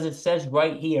 Because it says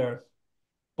right here,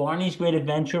 Barney's Great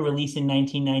Adventure, released in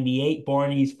 1998,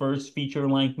 Barney's first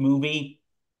feature-length movie.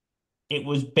 It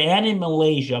was banned in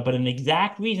Malaysia, but an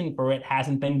exact reason for it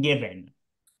hasn't been given.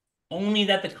 Only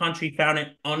that the country found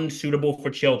it unsuitable for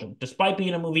children, despite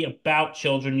being a movie about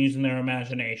children using their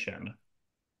imagination.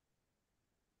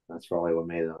 That's probably what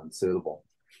made it unsuitable.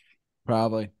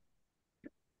 probably.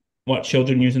 What,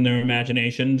 children using their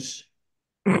imaginations?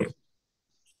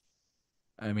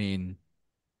 I mean,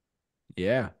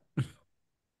 yeah.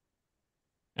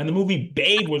 And the movie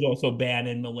Babe was also banned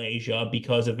in Malaysia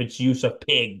because of its use of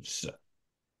pigs.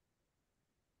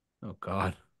 Oh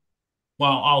God.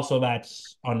 Well, also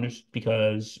that's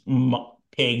because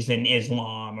pigs in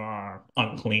Islam are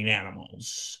unclean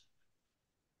animals.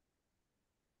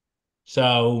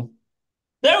 So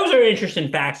those are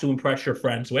interesting facts to impress your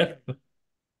friends with.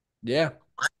 Yeah.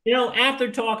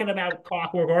 After talking about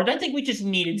Clockwork Orange, I think we just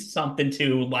needed something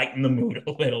to lighten the mood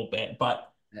a little bit.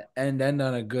 And end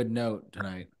on a good note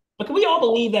tonight. But can we all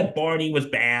believe that Barney was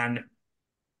banned?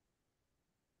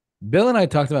 Bill and I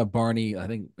talked about Barney, I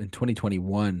think in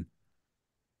 2021.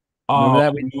 Remember Oh,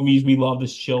 that? the movies we love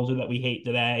as children that we hate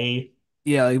today.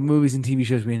 Yeah, like movies and TV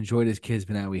shows we enjoyed as kids,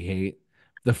 but now we hate.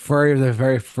 The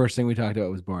very first thing we talked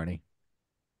about was Barney.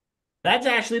 That's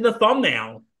actually the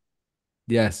thumbnail.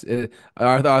 Yes,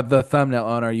 the thumbnail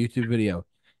on our YouTube video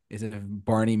is a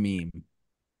Barney meme.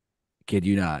 Kid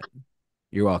you not.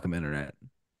 You're welcome, internet.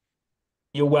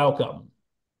 You're welcome.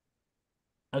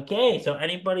 Okay, so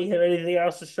anybody have anything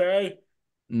else to say?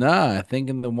 Nah, I think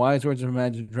in the wise words of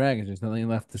Imagine Dragons, there's nothing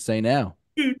left to say now.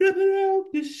 You nothing else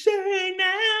to say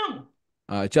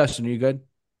now. Justin, are you good?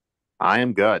 I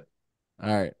am good. All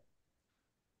right.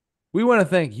 We want to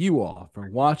thank you all for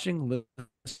watching,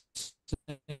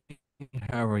 listening,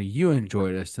 however you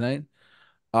enjoyed us tonight.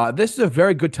 This is a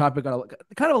very good topic on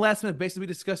a kind of a last minute basis. We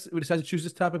decided to choose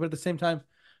this topic, but at the same time,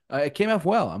 it came out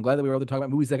well. I'm glad that we were able to talk about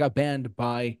movies that got banned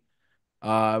by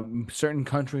certain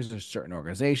countries or certain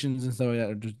organizations and stuff like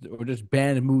that, or just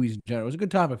banned movies in general. It was a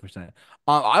good topic for tonight.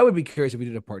 I would be curious if we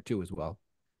did a part two as well.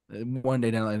 One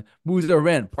day down the line, movies that were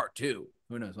banned, part two.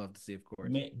 Who knows? We'll have to see, of course.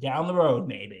 Down the road,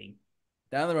 maybe.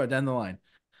 Down the road, down the line.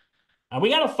 We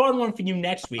got a fun one for you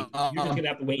next week. You're just gonna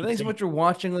have to wait and Thanks so see. much for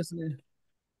watching, listening.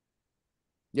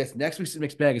 Yes, next week's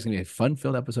Mixed Bag is going to be a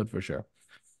fun-filled episode for sure.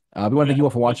 We want to thank you all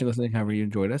for watching, listening, however you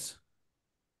enjoyed us.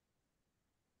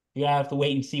 You have to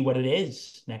wait and see what it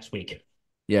is next week.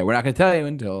 Yeah, we're not going to tell you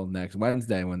until next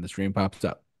Wednesday when the stream pops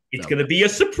up. It's gonna be a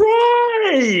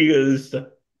surprise.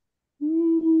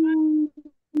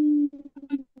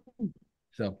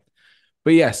 So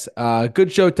But yes,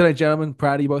 good show tonight, gentlemen.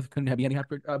 Proud of you both. Couldn't have you any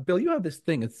happier. Bill, you have this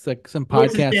thing. It's like some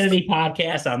Sports podcast. Insanity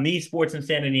Podcast on the Sports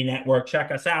Insanity Network. Check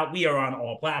us out. We are on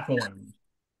all platforms.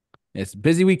 It's a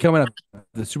busy week coming up.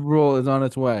 The Super Bowl is on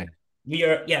its way. We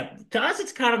are, yeah, to us,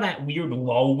 it's kind of that weird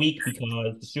lull week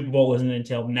because the Super Bowl isn't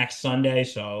until next Sunday.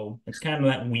 So it's kind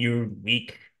of that weird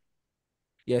week.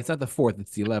 Yeah, it's not the 4th,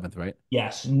 it's the 11th, right?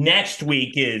 Yes, next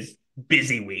week is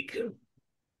busy week.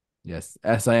 Yes.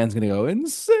 SIN's gonna go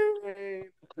insane.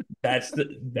 That's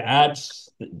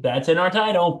in our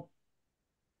title.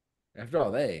 After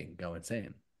all, they go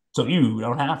insane. So you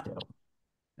don't have to.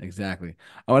 Exactly.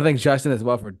 I want to thank Justin as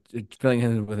well for filling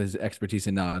in with his expertise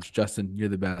and knowledge. Justin, you're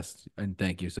the best, and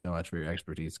thank you so much for your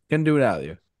expertise. Couldn't do it without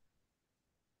you.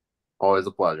 Always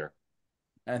a pleasure.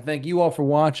 And thank you all for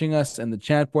watching us and the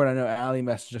chat board. I know Ali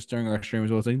messaged us during our stream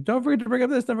as well, saying, "Don't forget to bring up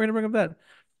this. Don't forget to bring up that."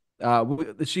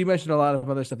 She mentioned a lot of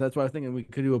other stuff. That's why I was thinking we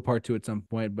could do a part 2 at some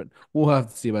point, but we'll have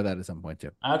to see about that at some point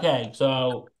too. Okay,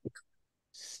 so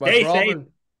But stay safe.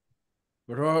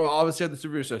 For all of us here at the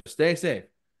Super, so stay safe,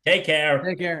 Take care.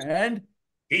 take care, and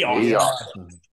Be We awesome. are.